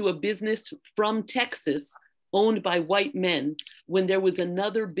give to a business from Texas owned by white men when there was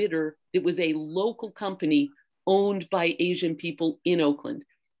another bidder that was a local company owned by Asian people in Oakland.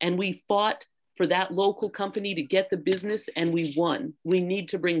 And we fought for that local company to get the business, and we won. We need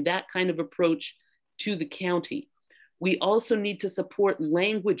to bring that kind of approach to the county. We also need to support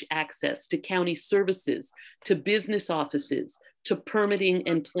language access to county services, to business offices, to permitting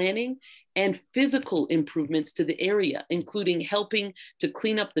and planning, and physical improvements to the area, including helping to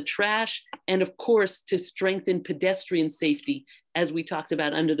clean up the trash, and of course, to strengthen pedestrian safety, as we talked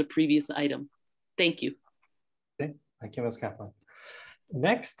about under the previous item. Thank you. Okay. Thank you, Ms. Kaplan.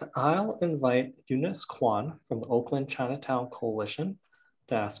 Next, I'll invite Eunice Kwan from the Oakland Chinatown Coalition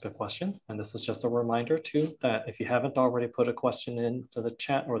to ask a question. And this is just a reminder too, that if you haven't already put a question into the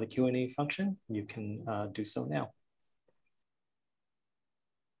chat or the Q&A function, you can do so now.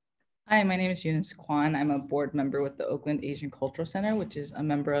 Hi, my name is Eunice Kwan. I'm a board member with the Oakland Asian Cultural Center, which is a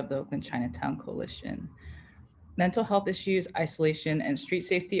member of the Oakland Chinatown Coalition. Mental health issues, isolation, and street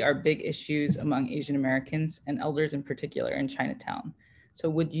safety are big issues among Asian Americans and elders in particular in Chinatown. So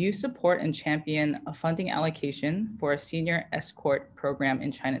would you support and champion a funding allocation for a senior escort program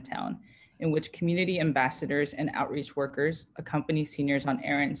in Chinatown, in which community ambassadors and outreach workers accompany seniors on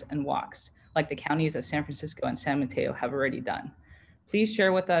errands and walks, like the counties of San Francisco and San Mateo have already done? Please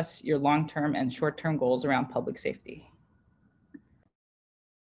share with us your long-term and short-term goals around public safety.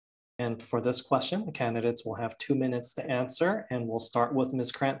 And for this question, the candidates will have 2 minutes to answer, and we'll start with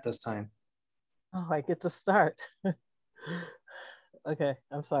Ms. Krant this time. Oh, I get to start. Okay,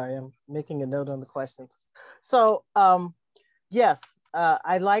 I'm sorry, I'm making a note on the questions. So yes,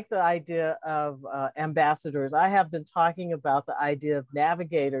 I like the idea of ambassadors. I have been talking about the idea of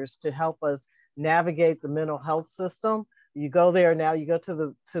navigators to help us navigate the mental health system. You go there now, you go to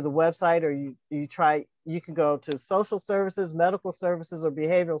the website, or you can go to social services, medical services, or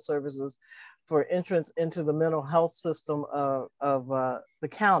behavioral services for entrance into the mental health system of the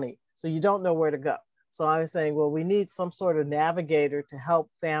county. So you don't know where to go. So I'm saying, well, we need some sort of navigator to help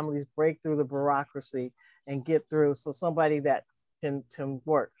families break through the bureaucracy and get through. So somebody that can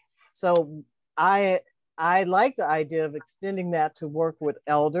work. So I like the idea of extending that to work with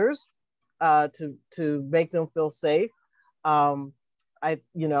elders to make them feel safe. I've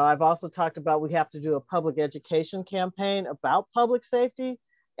also talked about we have to do a public education campaign about public safety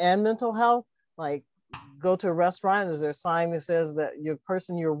and mental health. Like, go to a restaurant, is there a sign that says that your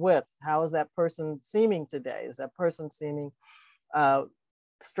person you're with, how is that person seeming today? Is that person seeming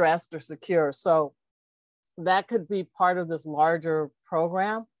stressed or secure? So that could be part of this larger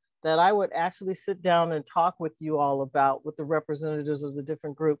program that I would actually sit down and talk with you all about, with the representatives of the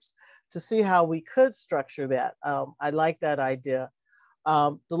different groups, to see how we could structure that. I like that idea.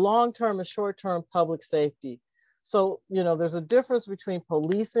 The long-term and short-term public safety. So, there's a difference between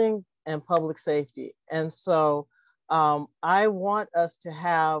policing and public safety. And so I want us to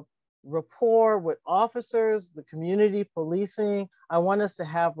have rapport with officers, the community policing. I want us to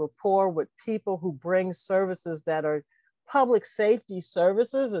have rapport with people who bring services that are public safety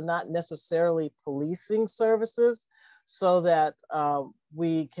services and not necessarily policing services, so that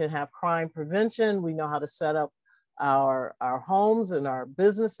we can have crime prevention. We know how to set up our homes and our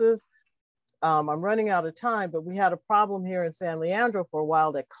businesses. I'm running out of time, but we had a problem here in San Leandro for a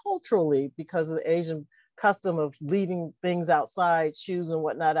while that culturally, because of the Asian custom of leaving things outside, shoes and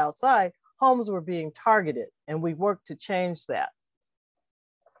whatnot outside, homes were being targeted, and we worked to change that.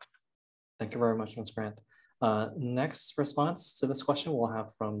 Thank you very much, Ms. Grant. Next response to this question we'll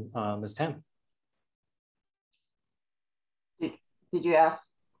have from Ms. Tam. Did you ask?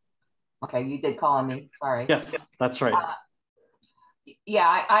 Okay, you did call on me, sorry. Yes, that's right.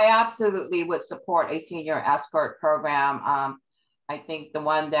 Yeah, I absolutely would support a senior escort program. I think the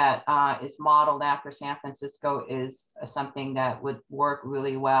one that is modeled after San Francisco is something that would work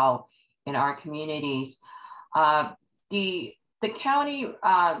really well in our communities. The county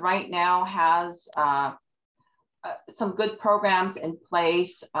right now has some good programs in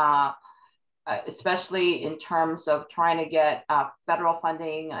place. especially in terms of trying to get federal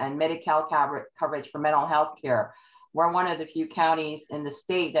funding and Medi-Cal coverage for mental health care. We're one of the few counties in the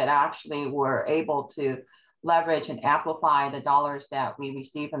state that actually were able to leverage and amplify the dollars that we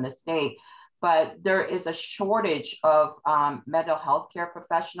receive from the state. But there is a shortage of mental health care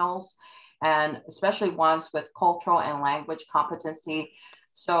professionals, and especially ones with cultural and language competency.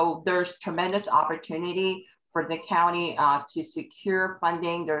 So there's tremendous opportunity for the county to secure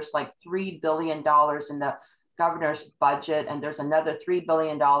funding. There's like $3 billion in the governor's budget, and there's another $3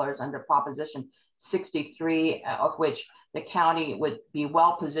 billion under Proposition 63, of which the county would be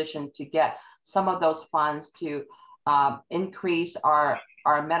well positioned to get some of those funds to increase our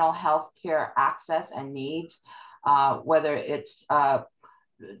mental health care access and needs, whether it's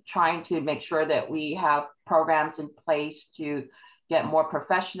trying to make sure that we have programs in place to get more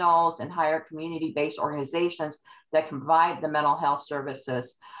professionals and hire community-based organizations that can provide the mental health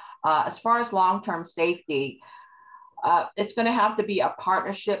services. As far as long-term safety, it's going to have to be a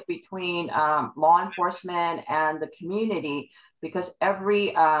partnership between law enforcement and the community, because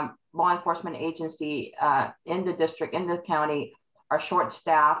every law enforcement agency in the district, in the county, are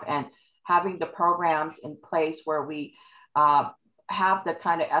short-staffed, and having the programs in place where we have the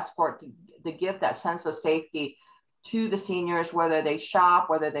kind of escort to give that sense of safety to the seniors, whether they shop,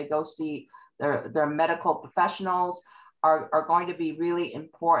 whether they go see their medical professionals, are going to be really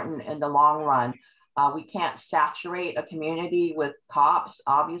important in the long run. We can't saturate a community with cops,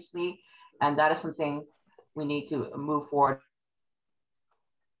 obviously, and that is something we need to move forward.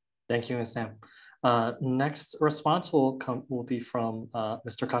 Thank you, Ms. Sam. Next response will be from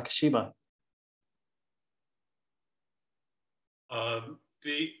Mr. Kakishiba.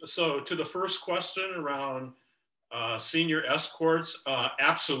 So to the first question around senior escorts,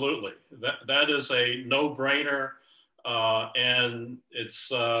 absolutely. That is a no-brainer, and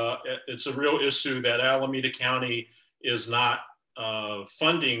it's a real issue that Alameda County is not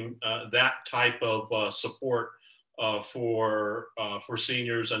funding that type of support for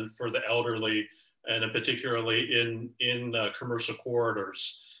seniors and for the elderly, and particularly in commercial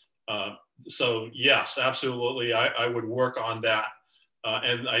corridors. So yes, absolutely, I would work on that.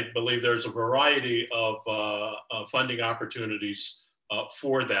 And I believe there's a variety of funding opportunities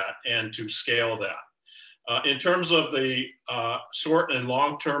for that and to scale that. In terms of the short and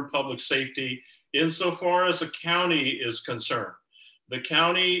long-term public safety, insofar as the county is concerned, the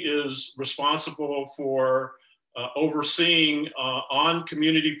county is responsible for overseeing on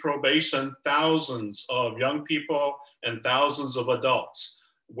community probation thousands of young people and thousands of adults,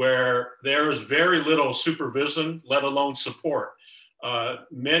 where there's very little supervision, let alone support.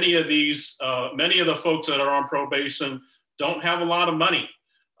 Many of the folks that are on probation don't have a lot of money,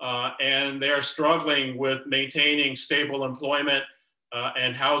 and they're struggling with maintaining stable employment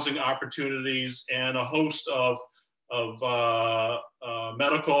and housing opportunities and a host of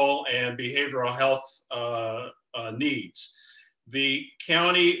medical and behavioral health needs. The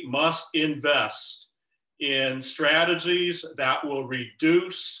county must invest in strategies that will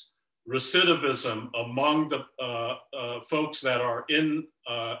reduce recidivism among the folks that are in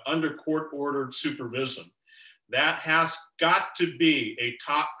under court-ordered supervision. That has got to be a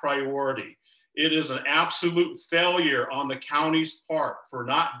top priority. It is an absolute failure on the county's part for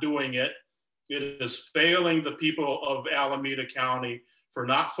not doing it. It is failing the people of Alameda County for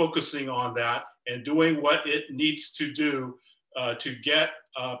not focusing on that and doing what it needs to do to get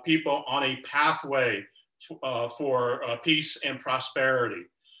people on a pathway for peace and prosperity.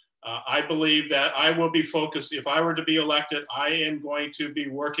 I believe that I will be focused. If I were to be elected, I am going to be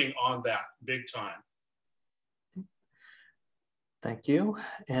working on that big time. Thank you.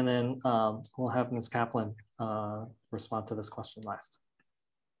 And then we'll have Ms. Kaplan respond to this question last.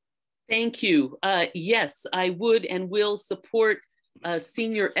 Thank you. Yes, I would and will support a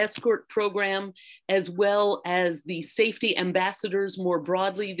senior escort program, as well as the safety ambassadors more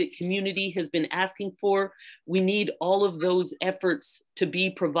broadly that community has been asking for. We need all of those efforts to be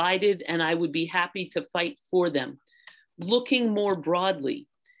provided, and I would be happy to fight for them. Looking more broadly,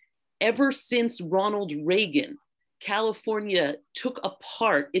 ever since Ronald Reagan, California took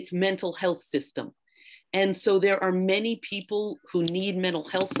apart its mental health system. And so there are many people who need mental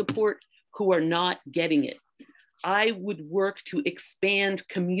health support who are not getting it. I would work to expand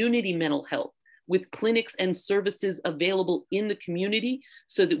community mental health with clinics and services available in the community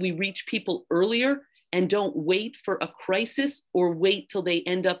so that we reach people earlier and don't wait for a crisis or wait till they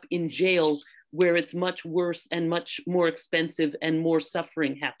end up in jail where it's much worse and much more expensive and more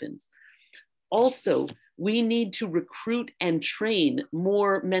suffering happens. Also, we need to recruit and train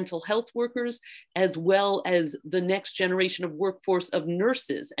more mental health workers, as well as the next generation of workforce of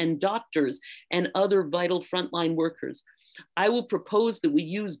nurses and doctors and other vital frontline workers. I will propose that we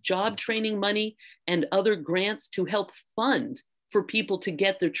use job training money and other grants to help fund for people to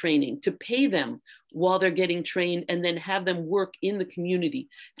get their training, to pay them while they're getting trained, and then have them work in the community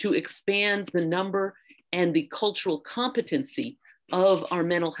to expand the number and the cultural competency of our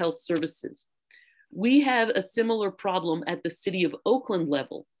mental health services. We have a similar problem at the city of Oakland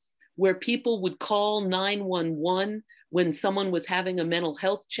level, where people would call 911 when someone was having a mental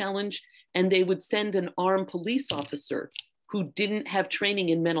health challenge, and they would send an armed police officer who didn't have training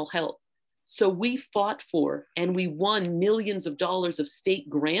in mental health. So we fought for and we won millions of dollars of state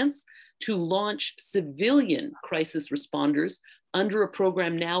grants to launch civilian crisis responders under a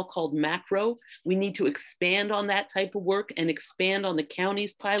program now called Macro. We need to expand on that type of work and expand on the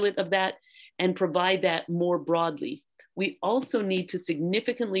county's pilot of that and provide that more broadly. We also need to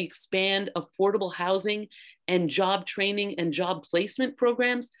significantly expand affordable housing and job training and job placement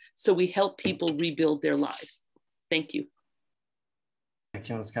programs so we help people rebuild their lives. Thank you. Thank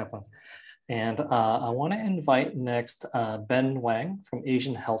you, Ms. Kaplan. And I want to invite next Ben Wang from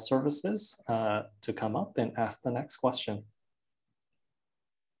Asian Health Services to come up and ask the next question.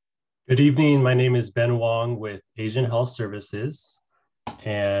 Good evening. My name is Ben Wang with Asian Health Services.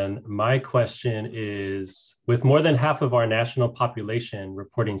 And my question is, with more than half of our national population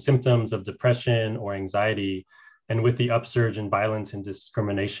reporting symptoms of depression or anxiety, and with the upsurge in violence and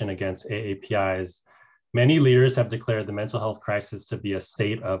discrimination against AAPIs, many leaders have declared the mental health crisis to be a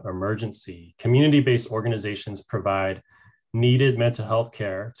state of emergency. Community-based organizations provide needed mental health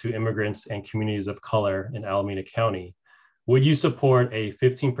care to immigrants and communities of color in Alameda County. Would you support a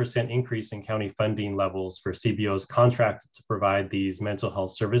 15% increase in county funding levels for CBOs contracted to provide these mental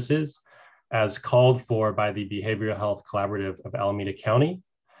health services as called for by the Behavioral Health Collaborative of Alameda County?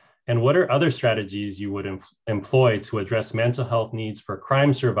 And what are other strategies you would employ to address mental health needs for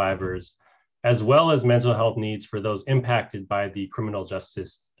crime survivors, as well as mental health needs for those impacted by the criminal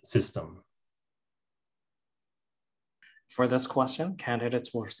justice system? For this question,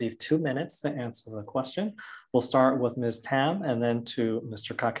 candidates will receive 2 minutes to answer the question. We'll start with Ms. Tam, and then to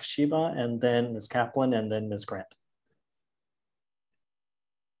Mr. Kakishiba, and then Ms. Kaplan, and then Ms. Grant.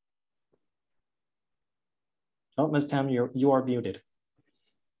 Oh, Ms. Tam, you are muted.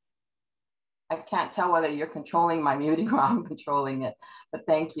 I can't tell whether you're controlling my muting or I'm controlling it, but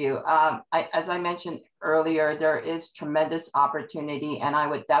thank you. As I mentioned earlier, there is tremendous opportunity, and I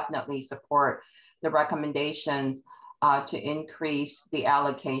would definitely support the recommendations to increase the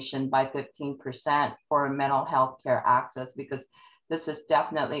allocation by 15% for mental health care access, because this is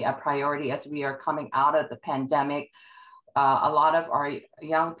definitely a priority as we are coming out of the pandemic. A lot of our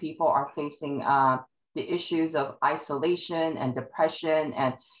young people are facing the issues of isolation and depression,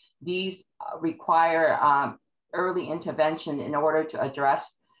 and these require early intervention in order to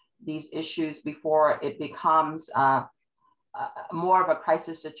address these issues before it becomes more of a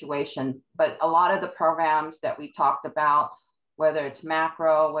crisis situation. But a lot of the programs that we talked about, whether it's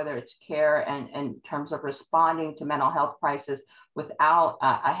macro, whether it's care, and in terms of responding to mental health crisis without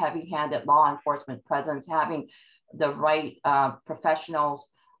a heavy-handed law enforcement presence, having the right professionals,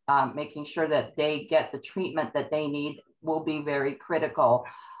 making sure that they get the treatment that they need will be very critical.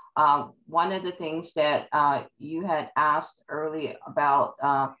 One of the things that you had asked earlier about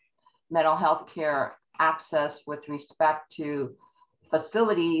mental health care access with respect to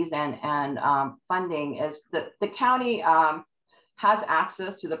facilities and funding is that the county has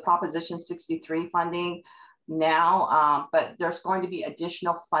access to the Proposition 63 funding now, but there's going to be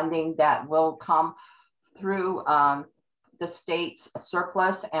additional funding that will come through the state's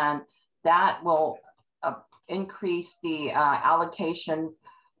surplus, and that will increase the allocation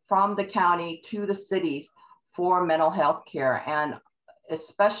from the county to the cities for mental health care. And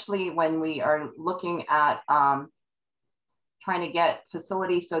especially when we are looking at trying to get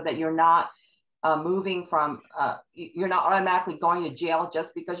facilities so that you're not moving from, you're not automatically going to jail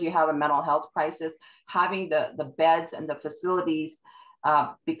just because you have a mental health crisis, having the beds and the facilities,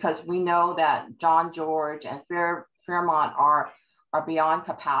 because we know that John George and Fairmont are beyond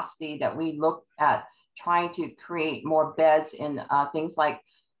capacity, that we look at trying to create more beds in things like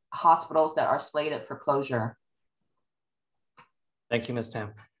hospitals that are slated for closure. Thank you, Ms.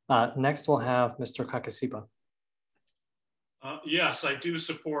 Tam. Next, we'll have Mr. Kakisiba. Yes, I do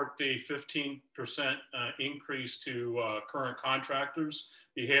support the 15% increase to current contractors,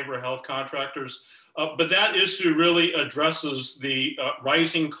 behavioral health contractors. But that issue really addresses the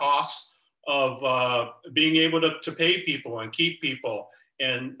rising costs of being able to pay people and keep people.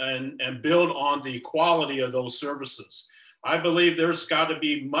 and build on the quality of those services. I believe there's got to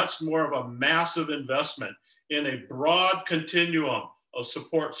be much more of a massive investment in a broad continuum of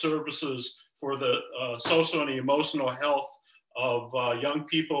support services for the social and emotional health of young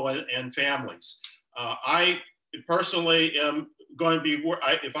people and families. I personally am going to be,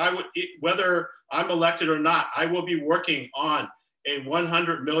 whether I'm elected or not, I will be working on a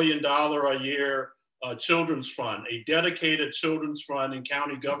 $100 million a year children's fund, a dedicated children's fund in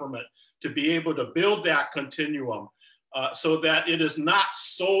county government to be able to build that continuum so that it is not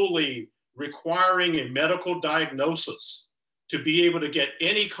solely requiring a medical diagnosis to be able to get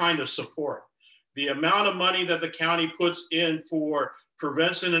any kind of support. The amount of money that the county puts in for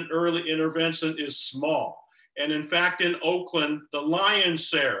prevention and early intervention is small. And in fact, in Oakland, the lion's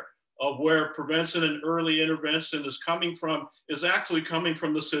share of where prevention and early intervention is coming from is actually coming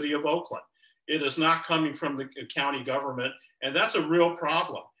from the city of Oakland. It is not coming from the county government, and that's a real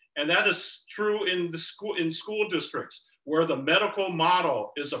problem. And that is true in school districts where the medical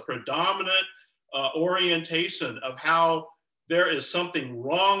model is a predominant orientation of how there is something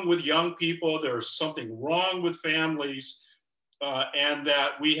wrong with young people, there's something wrong with families, and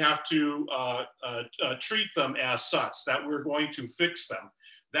that we have to treat them as such, that we're going to fix them.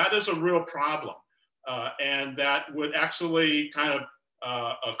 That is a real problem. And that would actually kind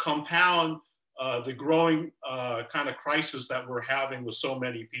of compound the growing kind of crisis that we're having with so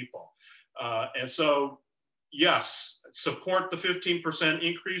many people. And so, yes, support the 15%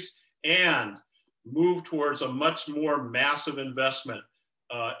 increase and move towards a much more massive investment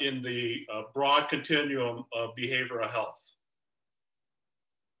in the broad continuum of behavioral health.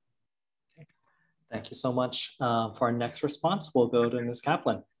 Thank you so much. For our next response, we'll go to Ms.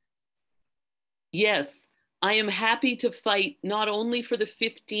 Kaplan. Yes, I am happy to fight not only for the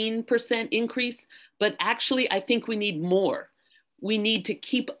 15% increase, but actually I think we need more. We need to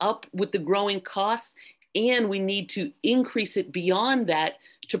keep up with the growing costs, and we need to increase it beyond that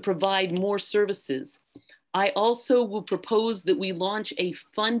to provide more services. I also will propose that we launch a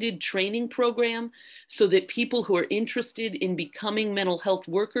funded training program so that people who are interested in becoming mental health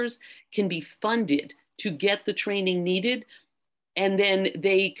workers can be funded to get the training needed, and then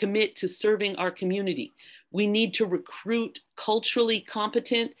they commit to serving our community. We need to recruit culturally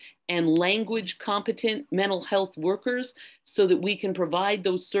competent and language competent mental health workers so that we can provide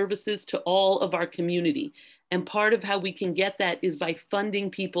those services to all of our community. And part of how we can get that is by funding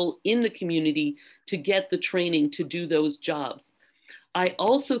people in the community to get the training to do those jobs. I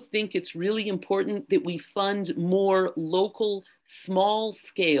also think it's really important that we fund more local, small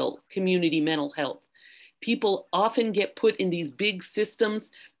scale community mental health. People often get put in these big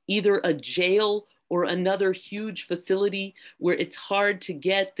systems, either a jail or another huge facility where it's hard to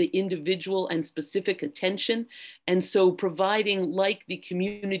get the individual and specific attention. And so providing, like the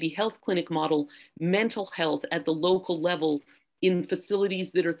community health clinic model, mental health at the local level in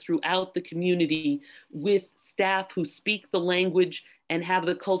facilities that are throughout the community with staff who speak the language and have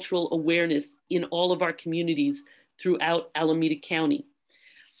the cultural awareness in all of our communities throughout Alameda County.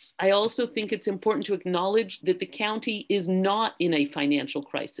 I also think it's important to acknowledge that the county is not in a financial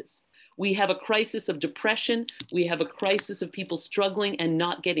crisis. We have a crisis of depression. We have a crisis of people struggling and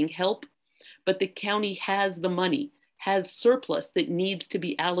not getting help, but the county has the money, has surplus that needs to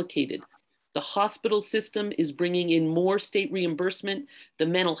be allocated. The hospital system is bringing in more state reimbursement. The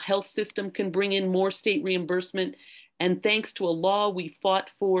mental health system can bring in more state reimbursement. And thanks to a law we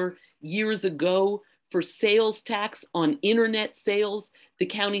fought for years ago for sales tax on internet sales, the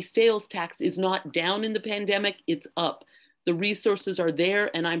county sales tax is not down in the pandemic, it's up. The resources are there,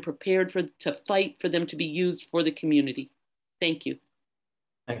 and I'm prepared to fight for them to be used for the community. Thank you.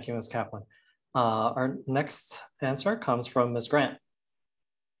 Thank you, Ms. Kaplan. Our next answer comes from Ms. Grant.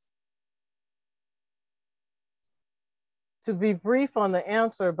 To be brief on the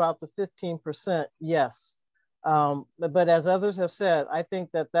answer about the 15%, yes. But as others have said, I think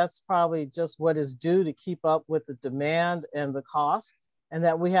that that's probably just what is due to keep up with the demand and the cost, and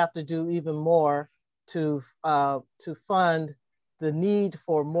that we have to do even more to fund the need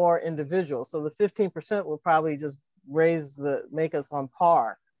for more individuals. So the 15% will probably just make us on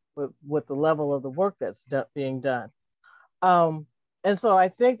par with the level of the work that's being done. And so I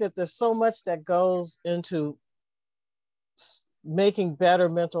think that there's so much that goes into making better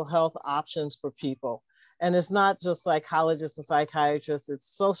mental health options for people. And it's not just psychologists and psychiatrists,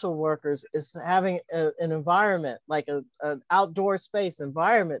 it's social workers, it's having an environment, like an outdoor space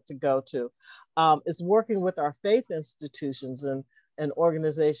environment to go to. It's working with our faith institutions and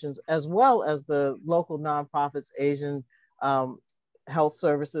organizations, as well as the local nonprofits, Asian health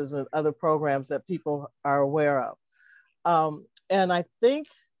services and other programs that people are aware of. And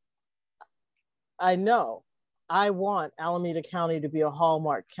I know I want Alameda County to be a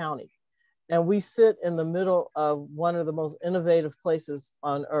hallmark county. And we sit in the middle of one of the most innovative places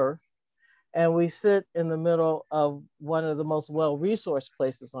on earth. And we sit in the middle of one of the most well-resourced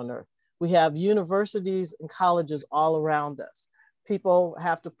places on earth. We have universities and colleges all around us. People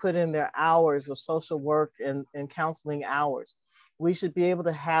have to put in their hours of social work and counseling hours. We should be able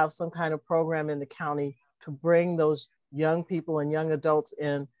to have some kind of program in the county to bring those young people and young adults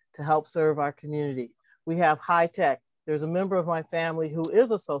in to help serve our community. We have high tech. There's a member of my family who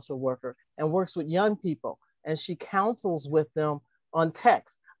is a social worker and works with young people, and she counsels with them on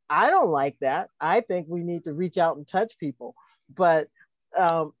text. I don't like that. I think we need to reach out and touch people. But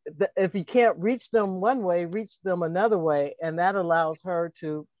if you can't reach them one way, reach them another way. And that allows her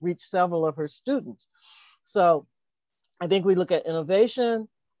to reach several of her students. So I think we look at innovation.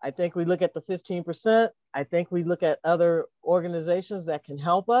 I think we look at the 15%. I think we look at other organizations that can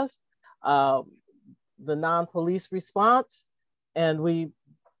help us, the non-police response, and we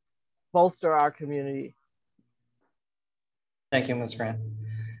bolster our community. Thank you, Ms. Grant.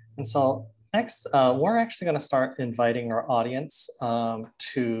 And so next, we're actually going to start inviting our audience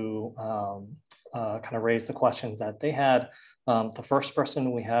to kind of raise the questions that they had. The first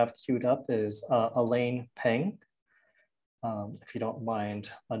person we have queued up is Elaine Peng. If you don't mind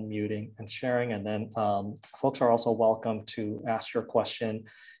unmuting and sharing, and then folks are also welcome to ask your question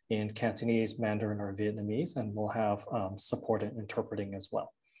in Cantonese, Mandarin, or Vietnamese, and we'll have support in interpreting as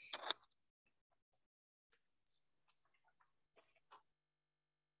well.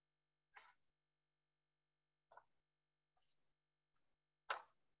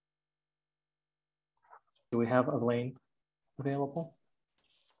 Do we have Elaine available?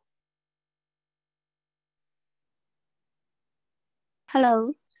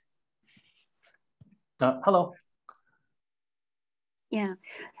 Hello. Hello. Yeah.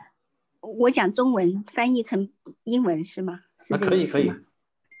 我讲中文翻译成英文是吗？是这个意思吗？可以。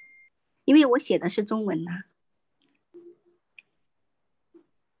因为我写的是中文啊。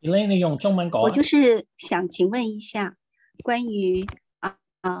Elaine， 你用中文讲。我就是想请问一下，关于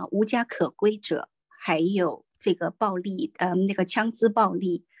无家可归者，还有这个暴力，那个枪支暴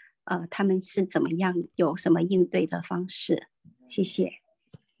力，他们是怎么样，有什么应对的方式？谢谢。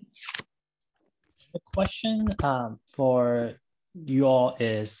The question for you all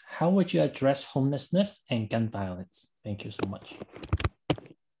is, how would you address homelessness and gun violence? Thank you so much.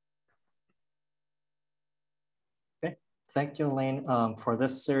 Okay, thank you, Elaine. For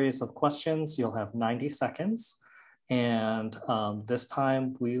this series of questions, you'll have 90 seconds. And this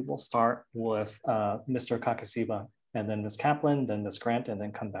time we will start with Mr. Kakasiba, and then Ms. Kaplan, then Ms. Grant, and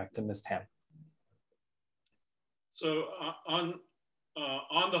then come back to Ms. Tam. So on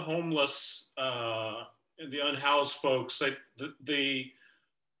the homeless and the unhoused folks, the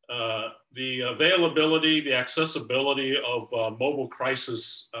availability, the accessibility of mobile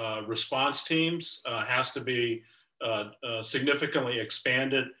crisis response teams has to be significantly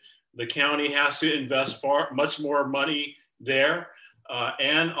expanded. The county has to invest much more money there,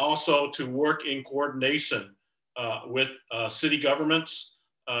 and also to work in coordination with city governments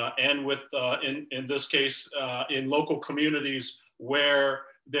and with, in this case, in local communities where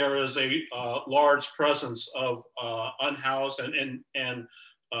there is a large presence of unhoused and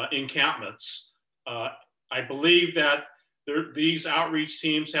encampments. I believe that these outreach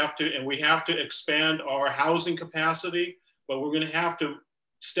teams have to, and we have to expand our housing capacity, but we're going to have to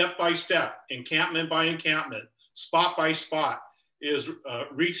step by step, encampment by encampment, spot by spot, is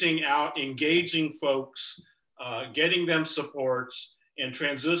reaching out, engaging folks, getting them supports, and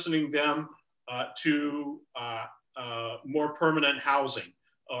transitioning them to more permanent housing,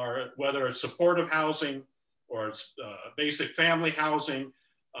 or whether it's supportive housing or it's basic family housing.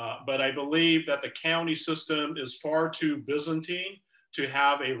 But I believe that the county system is far too Byzantine to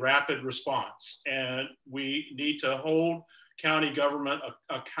have a rapid response. And we need to hold county government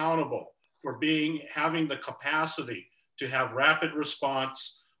accountable for having the capacity to have rapid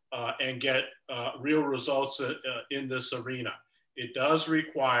response and get real results in this arena. It does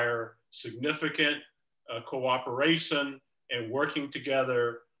require significant cooperation and working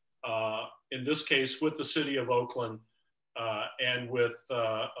together, in this case with the city of Oakland and with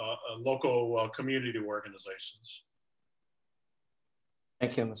local community organizations.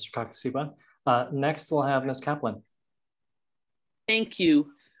 Thank you, Mr. Kakasiba. Next, we'll have Ms. Kaplan. Thank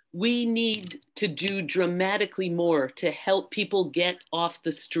you. We need to do dramatically more to help people get off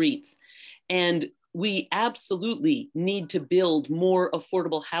the streets. And we absolutely need to build more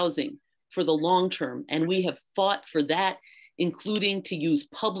affordable housing for the long term. And we have fought for that, including to use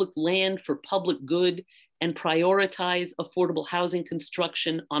public land for public good and prioritize affordable housing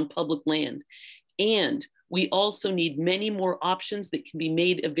construction on public land. And we also need many more options that can be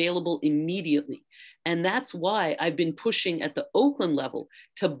made available immediately. And that's why I've been pushing at the Oakland level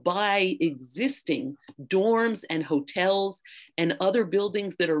to buy existing dorms and hotels and other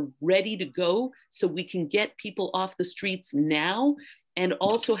buildings that are ready to go so we can get people off the streets now and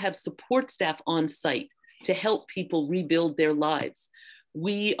also have support staff on site to help people rebuild their lives.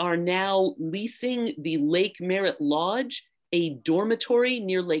 We are now leasing the Lake Merritt Lodge, a dormitory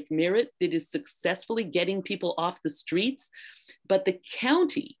near Lake Merritt that is successfully getting people off the streets, but the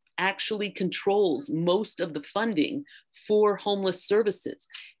county actually controls most of the funding for homeless services.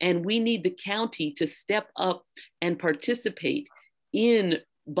 And we need the county to step up and participate in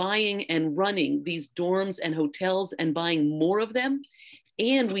buying and running these dorms and hotels and buying more of them.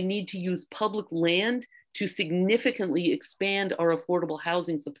 And we need to use public land to significantly expand our affordable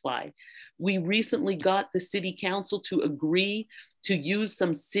housing supply. We recently got the city council to agree to use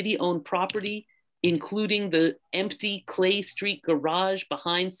some city-owned property, including the empty Clay Street garage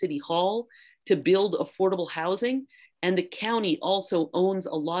behind City Hall, to build affordable housing. And the county also owns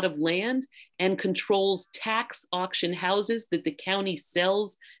a lot of land and controls tax auction houses that the county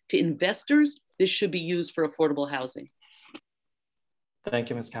sells to investors. This should be used for affordable housing. Thank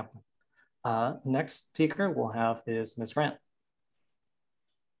you, Ms. Kaplan. Next speaker we'll have is Ms. Grant.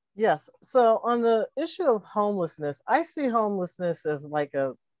 Yes, so on the issue of homelessness, I see homelessness as like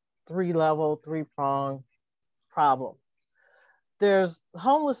a three-pronged problem. There's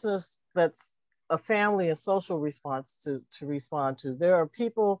homelessness that's a family and social response to respond to. There are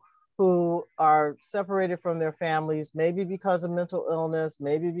people who are separated from their families, maybe because of mental illness,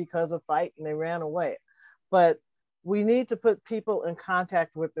 maybe because of fight and they ran away. But we need to put people in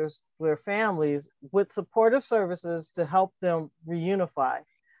contact with their families with supportive services to help them reunify.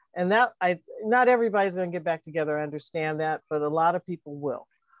 And that not everybody's going to get back together, I understand that, but a lot of people will.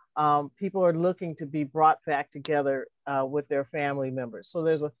 People are looking to be brought back together with their family members. So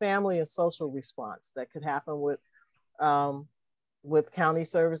there's a family and social response that could happen with county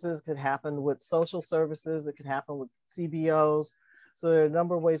services, could happen with social services, it could happen with CBOs. So there are a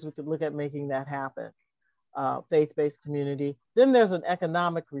number of ways we could look at making that happen. Faith-based community. Then there's an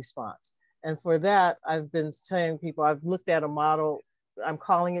economic response. And for that, I've been telling people, I've looked at a model, I'm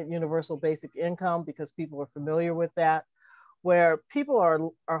calling it universal basic income because people are familiar with that, where people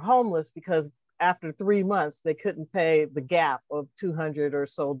are homeless because after 3 months, they couldn't pay the gap of $200 or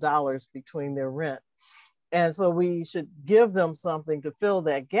so between their rent. And so we should give them something to fill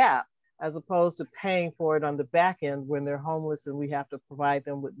that gap as opposed to paying for it on the back end when they're homeless and we have to provide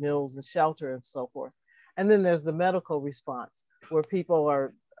them with meals and shelter and so forth. And then there's the medical response where people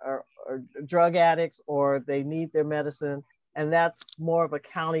are drug addicts or they need their medicine. And that's more of a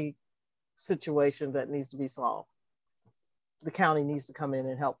county situation that needs to be solved. The county needs to come in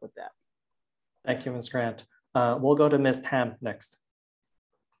and help with that. Thank you, Ms. Grant. We'll go to Ms. Tam next.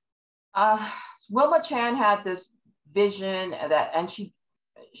 Wilma Chan had this vision and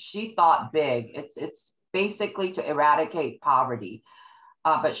she thought big. It's basically to eradicate poverty.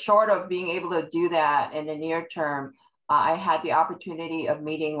 But short of being able to do that in the near term, I had the opportunity of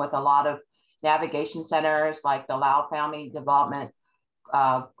meeting with a lot of navigation centers like the Lao Family Development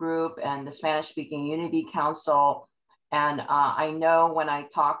Group and the Spanish Speaking Unity Council. And I know when I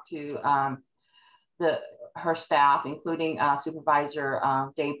talked to her staff, including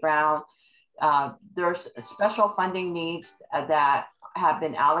Supervisor Dave Brown, there's special funding needs that have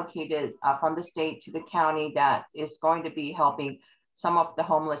been allocated from the state to the county that is going to be helping some of the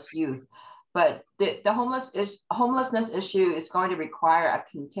homeless youth. But the homelessness issue is going to require a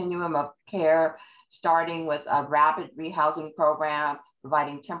continuum of care, starting with a rapid rehousing program,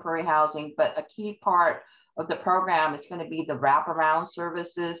 providing temporary housing. But a key part of the program is going to be the wraparound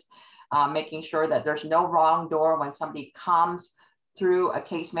services, making sure that there's no wrong door when somebody comes through a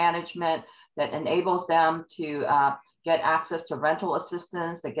case management that enables them to get access to rental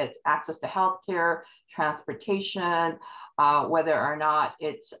assistance, that gets access to healthcare, transportation, whether or not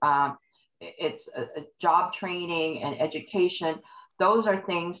it's job training and education. Those are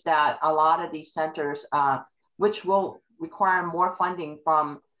things that a lot of these centers, which will require more funding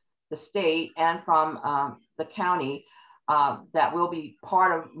from the state and from the county, that will be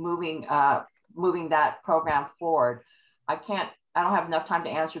part of moving that program forward. I don't have enough time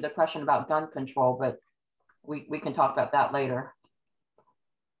to answer the question about gun control, but we can talk about that later.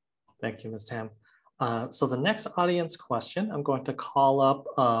 Thank you, Ms. Tam. So the next audience question, I'm going to call up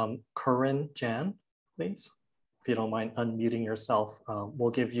Corinne Jan, please. If you don't mind unmuting yourself, we'll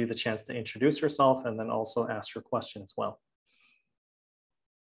give you the chance to introduce yourself and then also ask your question as well.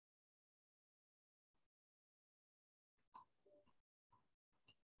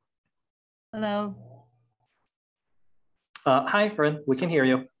 Hello. Hi, Corinne, we can hear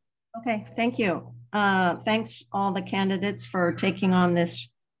you. Okay, thank you. Thanks all the candidates for taking on this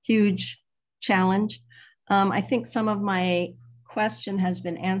huge challenge. I think some of my question has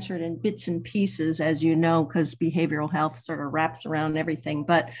been answered in bits and pieces, as you know, because behavioral health sort of wraps around everything.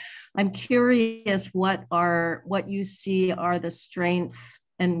 But I'm curious what you see are the strengths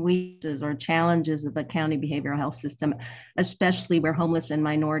and weaknesses or challenges of the county behavioral health system, especially where homeless and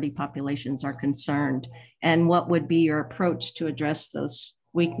minority populations are concerned, and what would be your approach to address those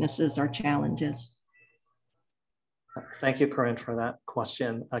weaknesses or challenges? Thank you, Corinne, for that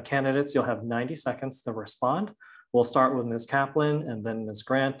question. Candidates, you'll have 90 seconds to respond. We'll start with Ms. Kaplan, and then Ms.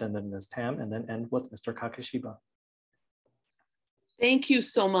 Grant, and then Ms. Tam, and then end with Mr. Kakishiba. Thank you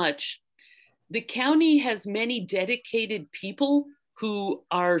so much. The county has many dedicated people who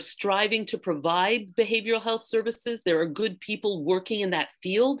are striving to provide behavioral health services. There are good people working in that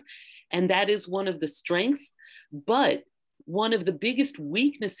field, and that is one of the strengths. But one of the biggest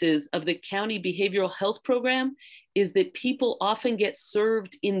weaknesses of the county behavioral health program is that people often get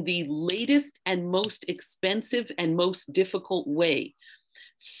served in the latest and most expensive and most difficult way.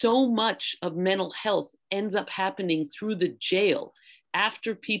 So much of mental health ends up happening through the jail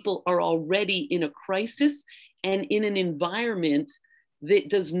after people are already in a crisis and in an environment that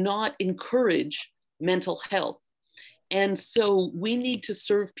does not encourage mental health. And so we need to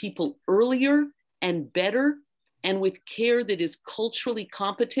serve people earlier and better, and with care that is culturally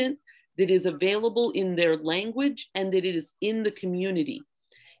competent, that is available in their language, and that it is in the community.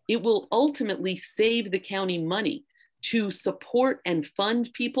 It will ultimately save the county money to support and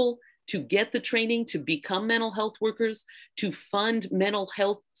fund people to get the training to become mental health workers, to fund mental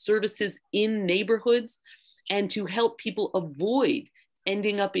health services in neighborhoods, and to help people avoid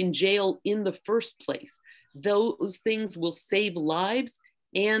ending up in jail in the first place. Those things will save lives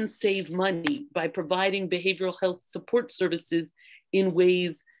and save money by providing behavioral health support services in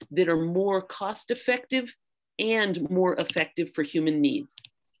ways that are more cost-effective and more effective for human needs.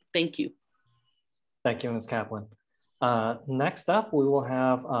 Thank you. Thank you, Ms. Kaplan. Next up, we will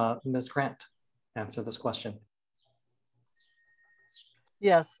have Ms. Grant answer this question.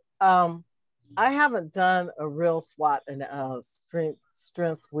 Yes, I haven't done a real SWOT and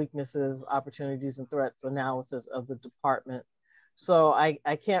strengths, weaknesses, opportunities, and threats analysis of the department. So I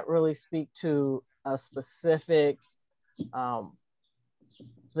can't really speak to a specific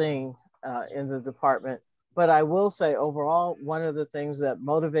thing in the department, but I will say overall, one of the things that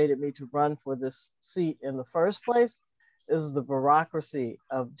motivated me to run for this seat in the first place is the bureaucracy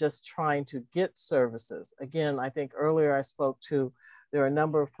of just trying to get services. Again, I think earlier I spoke to, there are a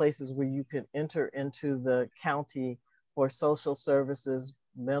number of places where you can enter into the county for social services,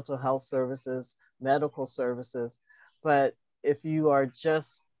 mental health services, medical services. But if you are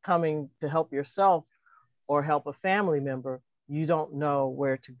just coming to help yourself or help a family member, you don't know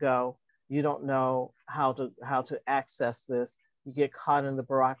where to go. You don't know how to access this. You get caught in the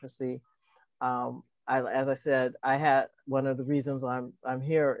bureaucracy. As I said, I had one of the reasons I'm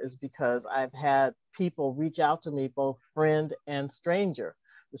here is because I've had people reach out to me, both friend and stranger.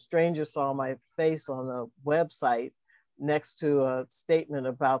 The stranger saw my face on a website next to a statement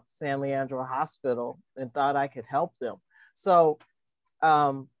about San Leandro Hospital and thought I could help them. So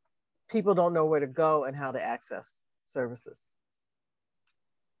people don't know where to go and how to access services.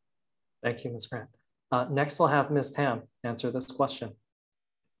 Thank you, Ms. Grant. Next, we'll have Ms. Tam answer this question.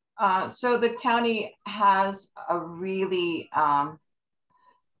 So the county has a really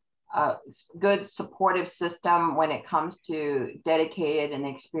good supportive system when it comes to dedicated and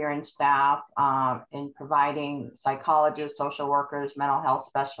experienced staff in providing psychologists, social workers, mental health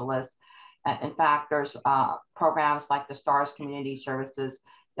specialists. In fact, there's programs like the STARS Community Services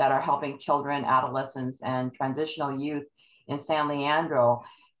that are helping children, adolescents, and transitional youth in San Leandro.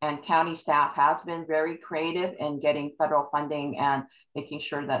 And county staff has been very creative in getting federal funding and making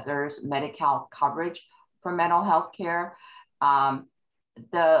sure that there's Medi-Cal coverage for mental health care.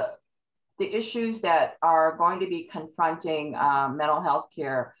 The issues that are going to be confronting mental health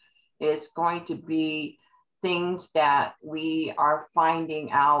care is going to be things that we are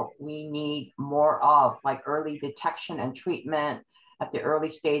finding out we need more of, like early detection and treatment at the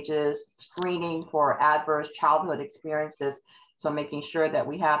early stages, screening for adverse childhood experiences. So making sure that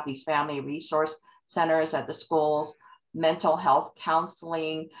we have these family resource centers at the schools, mental health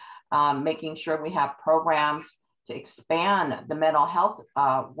counseling, making sure we have programs to expand the mental health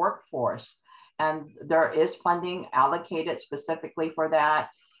workforce. And there is funding allocated specifically for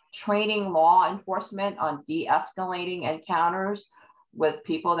that. Training law enforcement on de-escalating encounters with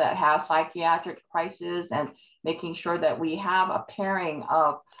people that have psychiatric crises, and making sure that we have a pairing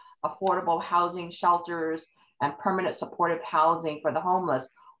of affordable housing shelters and permanent supportive housing for the homeless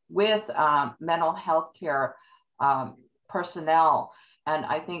with mental health care personnel. And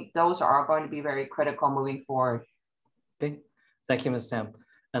I think those are going to be very critical moving forward. Okay, thank you, Ms. Tam.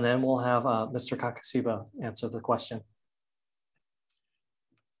 And then we'll have Mr. Kakasiba answer the question.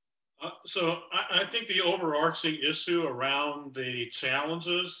 So I think the overarching issue around the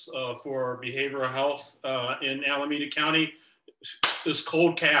challenges for behavioral health in Alameda County is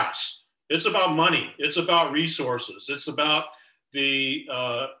cold cash. It's about money. It's about resources. It's about the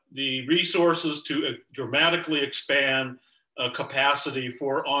resources to dramatically expand capacity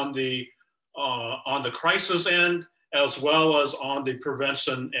for on the crisis end, as well as on the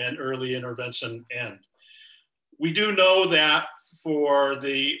prevention and early intervention end. We do know that for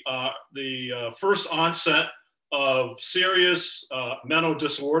the first onset of serious mental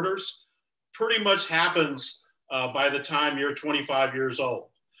disorders pretty much happens by the time you're 25 years old.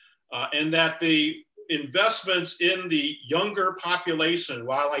 And that the investments in the younger population,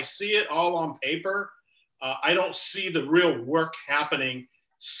 while I see it all on paper, I don't see the real work happening,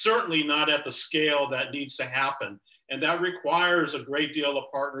 certainly not at the scale that needs to happen. And that requires a great deal of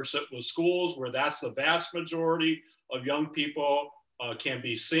partnership with schools, where that's the vast majority of young people can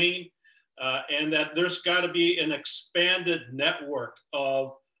be seen. And that there's got to be an expanded network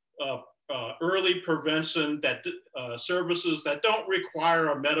of early prevention that services that don't require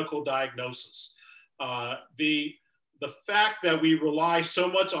a medical diagnosis. The fact that we rely so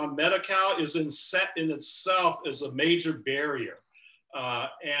much on Medi-Cal is in itself is a major barrier.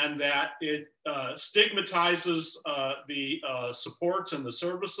 And that it stigmatizes the supports and the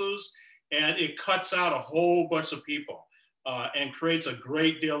services, and it cuts out a whole bunch of people and creates a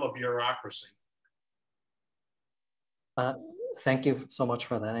great deal of bureaucracy. Thank you so much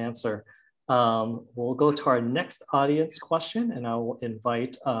for that answer. We'll go to our next audience question, and I will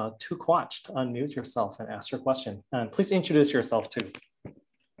invite Tu Quach to unmute yourself and ask your question. And please introduce yourself too.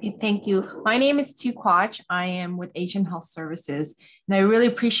 Thank you. My name is Tu Quach. I am with Asian Health Services, and I really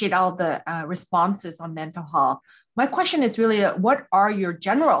appreciate all the responses on mental health. My question is really, what are your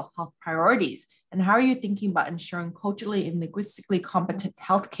general health priorities, and how are you thinking about ensuring culturally and linguistically competent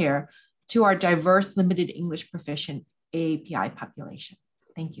healthcare to our diverse, limited English proficient AAPI population?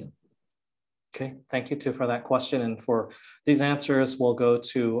 Thank you. Okay, thank you too for that question. And for these answers, we'll go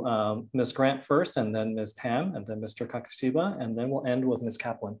to Ms. Grant first, and then Ms. Tam, and then Mr. Kakasiba, and then we'll end with Ms.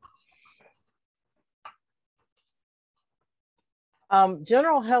 Kaplan.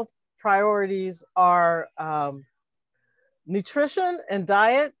 General health priorities are nutrition and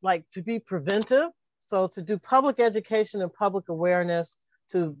diet, like to be preventive. So to do public education and public awareness,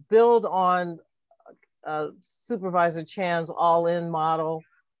 to build on Supervisor Chan's all-in model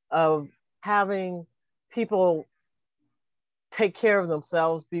of having people take care of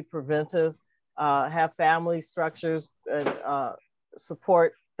themselves, be preventive, have family structures, and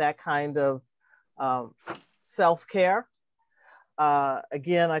support that kind of self-care.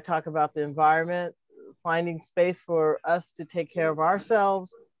 Again, I talk about the environment, finding space for us to take care of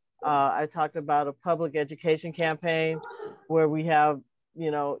ourselves. I talked about a public education campaign where we have,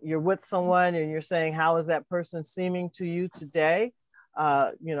 you know, you're with someone and you're saying, how is that person seeming to you today?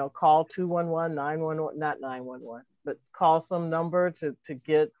 You know, call 211, 911, not 911, but call some number to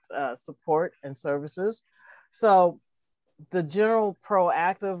get support and services. So the general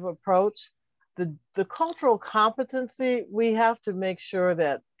proactive approach, the cultural competency, we have to make sure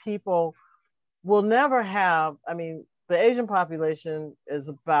that people will never have, I mean, the Asian population is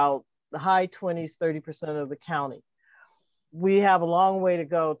about the high 20s, 30% of the county. We have a long way to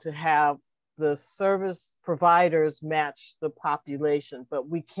go to have the service providers match the population, but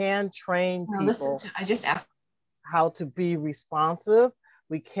we can train people. I just asked how to be responsive.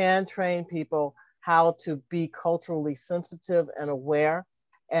 We can train people how to be culturally sensitive and aware.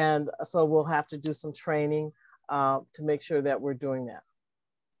 And so we'll have to do some training to make sure that we're doing that.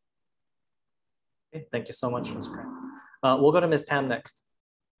 Okay, thank you so much, Ms. Grant. We'll go to Ms. Tam next.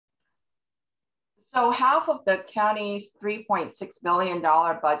 So half of the county's $3.6 billion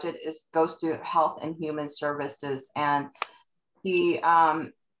budget goes to health and human services, and the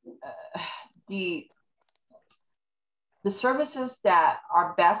services that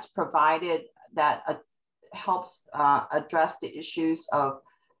are best provided that helps address the issues of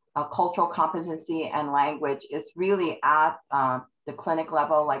cultural competency and language is really at the clinic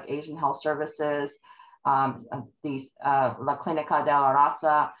level, like Asian Health Services, La Clínica de la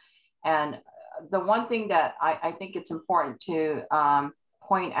Raza. And the one thing that I think it's important to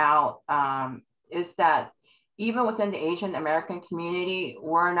point out is that even within the Asian American community,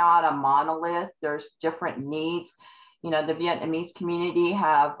 we're not a monolith. There's different needs. You know, the Vietnamese community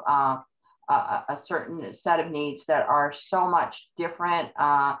have a certain set of needs that are so much different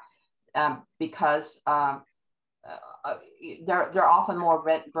because they're often more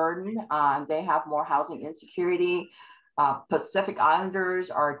rent burdened. They have more housing insecurity. Pacific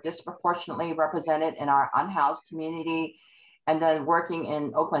Islanders are disproportionately represented in our unhoused community. And then working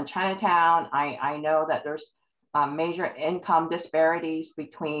in Oakland Chinatown, I know that there's major income disparities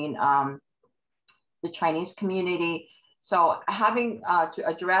between the Chinese community. So having to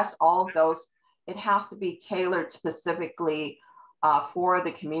address all of those, it has to be tailored specifically for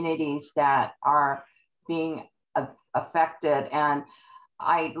the communities that are being affected. And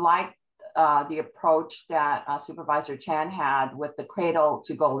I like the approach that Supervisor Chan had with the cradle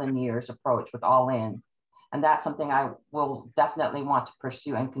to golden years approach with All In. And that's something I will definitely want to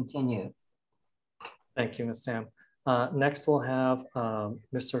pursue and continue. Thank you, Ms. Tam. Next, we'll have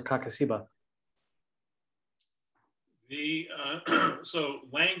Mr. Kakasiba. So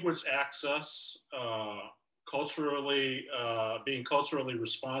language access, culturally, being culturally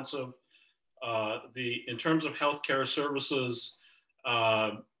responsive, in terms of healthcare services,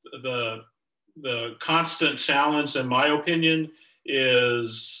 the constant challenge, in my opinion,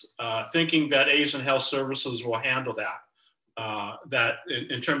 is thinking that Asian Health Services will handle that. That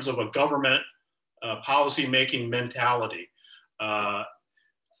in terms of a government policy-making mentality.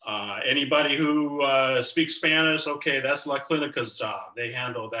 Anybody who speaks Spanish, okay, that's La Clinica's job. They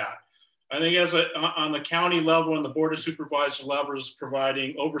handle that. I think on the county level and the Board of Supervisors level is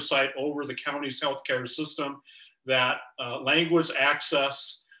providing oversight over the county's healthcare system, that language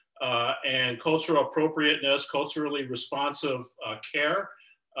access and cultural appropriateness, culturally responsive care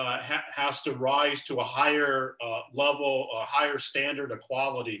has to rise to a higher level, a higher standard of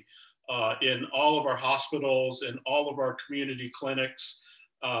quality in all of our hospitals, in all of our community clinics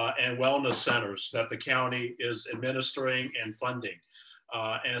and wellness centers that the county is administering and funding.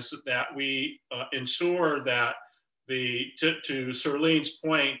 And so that we ensure that to Serlene's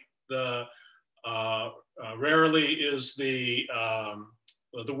point, rarely is the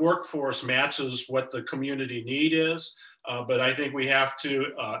workforce matches what the community need is, but I think we have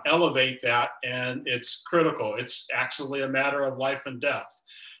to elevate that, and it's critical. It's actually a matter of life and death.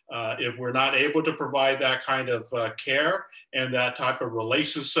 If we're not able to provide that kind of care and that type of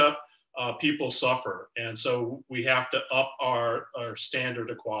relationship, people suffer. And so we have to up our standard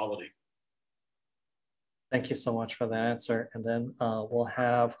of quality. Thank you so much for the answer. And then we'll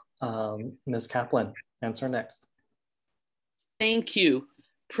have Ms. Kaplan answer next. Thank you.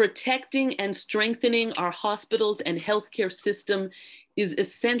 Protecting and strengthening our hospitals and healthcare system is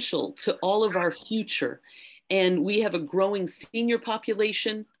essential to all of our future. And we have a growing senior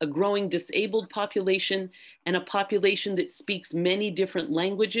population, a growing disabled population, and a population that speaks many different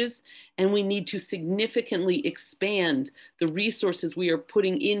languages. And we need to significantly expand the resources we are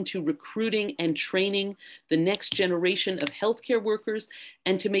putting into recruiting and training the next generation of healthcare workers,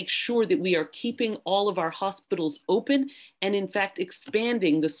 and to make sure that we are keeping all of our hospitals open and in fact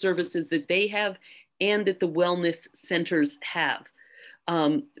expanding the services that they have and that the wellness centers have.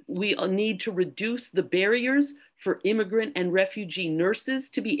 We need to reduce the barriers for immigrant and refugee nurses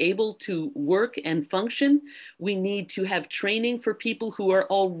to be able to work and function. We need to have training for people who are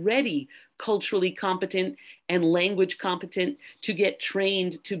already culturally competent and language competent to get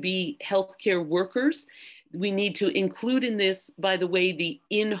trained to be healthcare workers. We need to include in this, by the way, the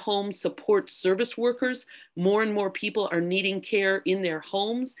in-home support service workers. More and more people are needing care in their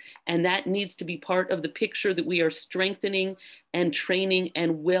homes, and that needs to be part of the picture that we are strengthening and training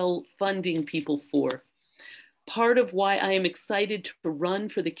and well funding people for. Part of why I am excited to run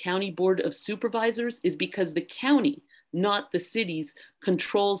for the County Board of Supervisors is because the county, not the cities,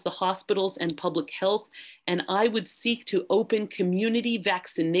 controls the hospitals and public health. And I would seek to open community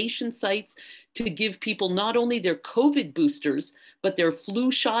vaccination sites to give people not only their COVID boosters, but their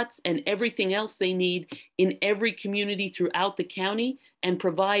flu shots and everything else they need in every community throughout the county, and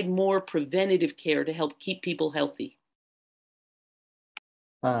provide more preventative care to help keep people healthy.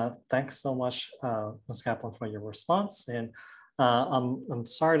 Thanks so much, Ms. Kaplan, for your response. And I'm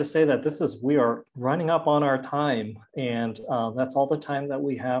sorry to say that we are running up on our time, and that's all the time that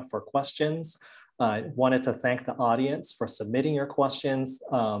we have for questions. I wanted to thank the audience for submitting your questions.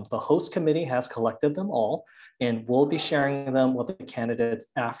 The host committee has collected them all, and we'll be sharing them with the candidates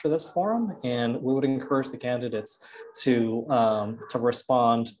after this forum. And we would encourage the candidates to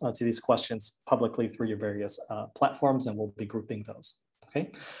respond to these questions publicly through your various platforms, and we'll be grouping those. Okay.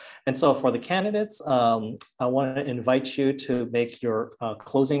 And so for the candidates, I want to invite you to make your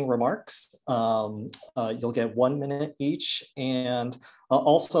closing remarks. You'll get 1 minute each. And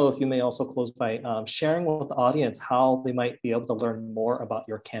also, if you may also close by sharing with the audience how they might be able to learn more about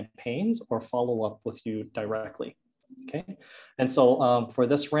your campaigns or follow up with you directly. Okay. And so for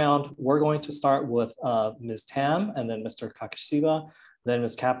this round, we're going to start with Ms. Tam and then Mr. Kakishiba, then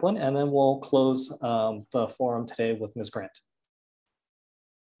Ms. Kaplan, and then we'll close the forum today with Ms. Grant.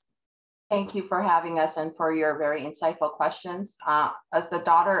 Thank you for having us and for your very insightful questions. As the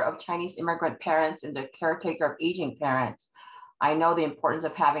daughter of Chinese immigrant parents and the caretaker of aging parents, I know the importance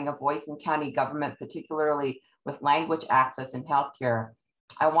of having a voice in county government, particularly with language access and healthcare.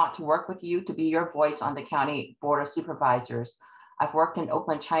 I want to work with you to be your voice on the County Board of Supervisors. I've worked in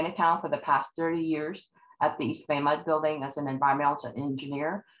Oakland Chinatown for the past 30 years at the East Bay Mud Building as an environmental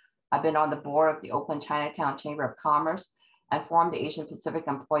engineer. I've been on the board of the Oakland Chinatown Chamber of Commerce and formed the Asian Pacific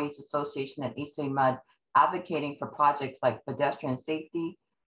Employees Association at East Bay Mud, advocating for projects like pedestrian safety,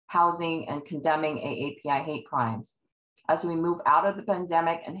 housing, and condemning AAPI hate crimes. As we move out of the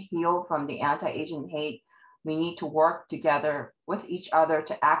pandemic and heal from the anti-Asian hate, we need to work together with each other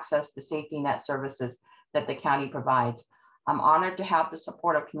to access the safety net services that the county provides. I'm honored to have the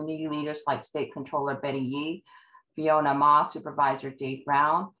support of community leaders like State Controller Betty Yee, Fiona Ma, Supervisor Dave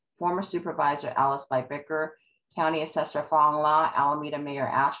Brown, former Supervisor Alice Lybicker, County Assessor Fong La, Alameda Mayor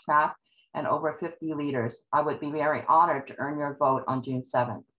Ashcraft, and over 50 leaders. I would be very honored to earn your vote on June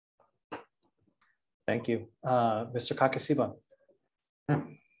 7th. Thank you. Mr. Kakishiba.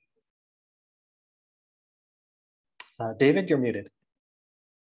 David, you're muted.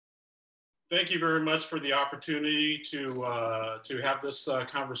 Thank you very much for the opportunity to have this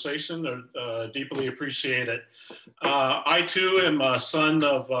conversation. Deeply appreciate it. I too am a son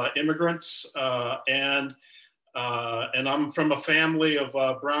of immigrants, and I'm from a family of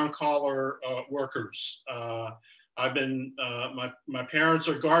brown collar workers. I've been, my parents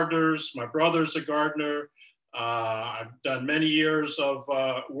are gardeners, my brother's a gardener. I've done many years of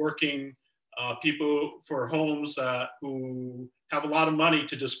working people for homes who have a lot of money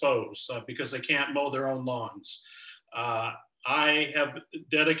to dispose because they can't mow their own lawns. I have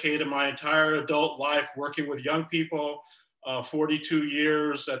dedicated my entire adult life working with young people, 42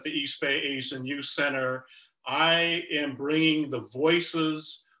 years at the East Bay Asian Youth Center. I am bringing the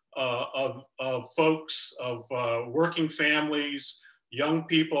voices of folks, of working families, young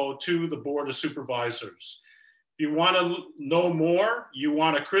people to the Board of Supervisors. If you want to know more, you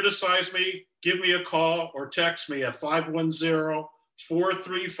want to criticize me, give me a call or text me at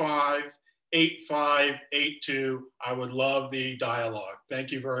 510-435-8582. I would love the dialogue.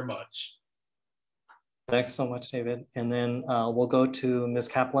 Thank you very much. Thanks so much, David. And then we'll go to Ms.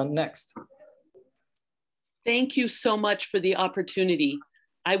 Kaplan next. Thank you so much for the opportunity.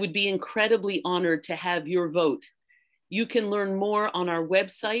 I would be incredibly honored to have your vote. You can learn more on our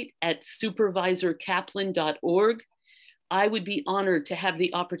website at supervisorkaplan.org. I would be honored to have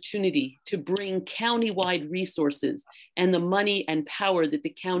the opportunity to bring county-wide resources and the money and power that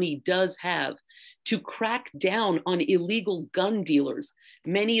the county does have to crack down on illegal gun dealers,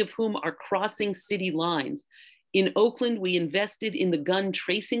 many of whom are crossing city lines. In Oakland, we invested in the gun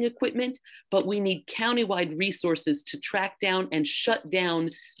tracing equipment, but we need countywide resources to track down and shut down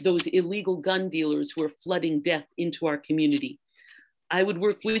those illegal gun dealers who are flooding death into our community. I would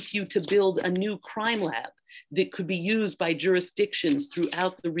work with you to build a new crime lab that could be used by jurisdictions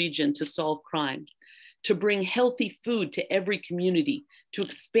throughout the region to solve crime, to bring healthy food to every community, to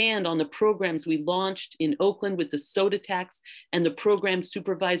expand on the programs we launched in Oakland with the soda tax and the program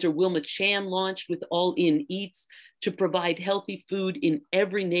Supervisor Wilma Chan launched with All In Eats, to provide healthy food in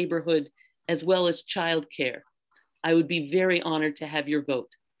every neighborhood, as well as childcare. I would be very honored to have your vote.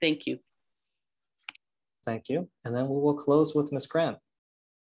 Thank you. Thank you. And then we will close with Ms. Grant.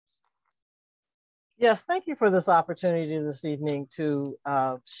 Yes, thank you for this opportunity this evening to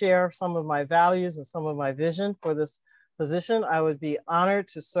share some of my values and some of my vision for this position. I would be honored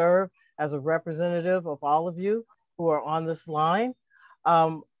to serve as a representative of all of you who are on this line.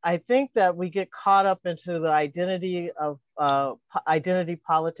 I think that we get caught up into the identity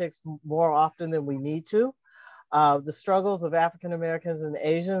politics more often than we need to. The struggles of African Americans and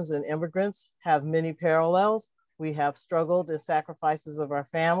Asians and immigrants have many parallels. We have struggled in sacrifices of our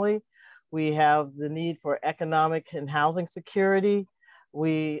family. We have the need for economic and housing security.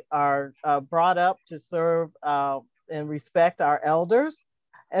 We are brought up to serve and respect our elders.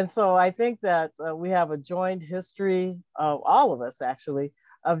 And so I think that we have a joined history of all of us actually,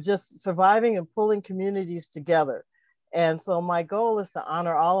 of just surviving and pulling communities together. And so my goal is to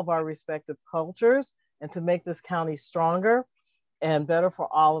honor all of our respective cultures and to make this county stronger. and better for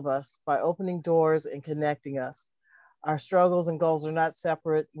all of us by opening doors and connecting us. Our struggles and goals are not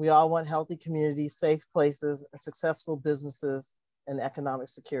separate. We all want healthy communities, safe places, successful businesses, and economic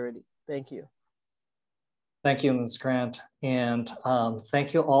security. Thank you. Thank you, Ms. Grant. And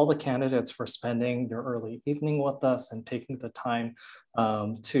thank you all the candidates for spending your early evening with us and taking the time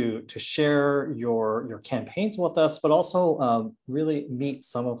to share your campaigns with us, but also really meet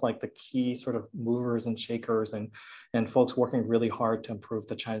some of like the key sort of movers and shakers and folks working really hard to improve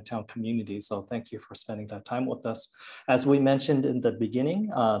the Chinatown community. So thank you for spending that time with us. As we mentioned in the beginning,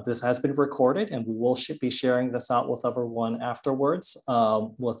 this has been recorded and we will be sharing this out with everyone afterwards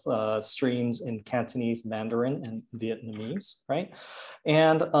with streams in Cantonese, Mandarin, and Vietnamese, right?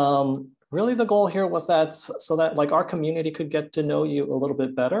 And really the goal here was that so that like our community could get to know you a little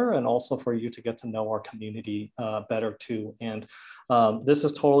bit better and also for you to get to know our community better too. And this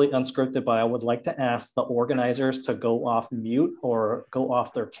is totally unscripted, but I would like to ask the organizers to go off mute or go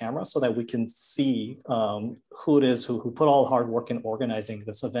off their camera so that we can see who it is who put all the hard work in organizing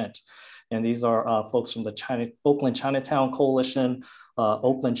this event. And these are folks from the Oakland Chinatown Coalition,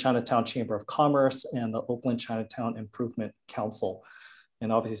 Oakland Chinatown Chamber of Commerce, and the Oakland Chinatown Improvement Council.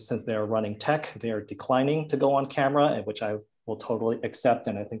 And obviously, since they're running tech, they are declining to go on camera, which I will totally accept.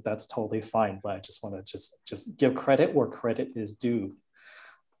 And I think that's totally fine, but I just want to just give credit where credit is due.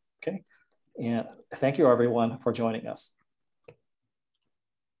 Okay, and thank you everyone for joining us.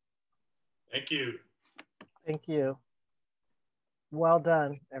 Thank you. Thank you. Well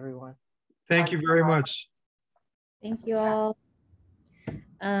done, everyone. Thank you very much. Thank you all.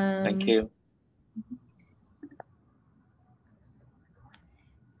 Thank you.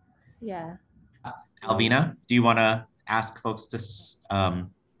 Yeah. Alvina, do you want to ask folks to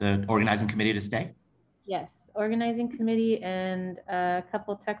the organizing committee to stay? Yes, organizing committee and a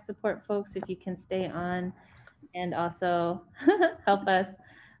couple tech support folks, if you can stay on and also help us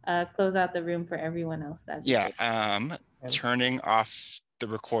close out the room for everyone else. That's great. Turning off the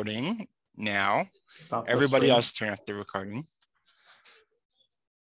recording now. Stop Everybody else turn off the recording.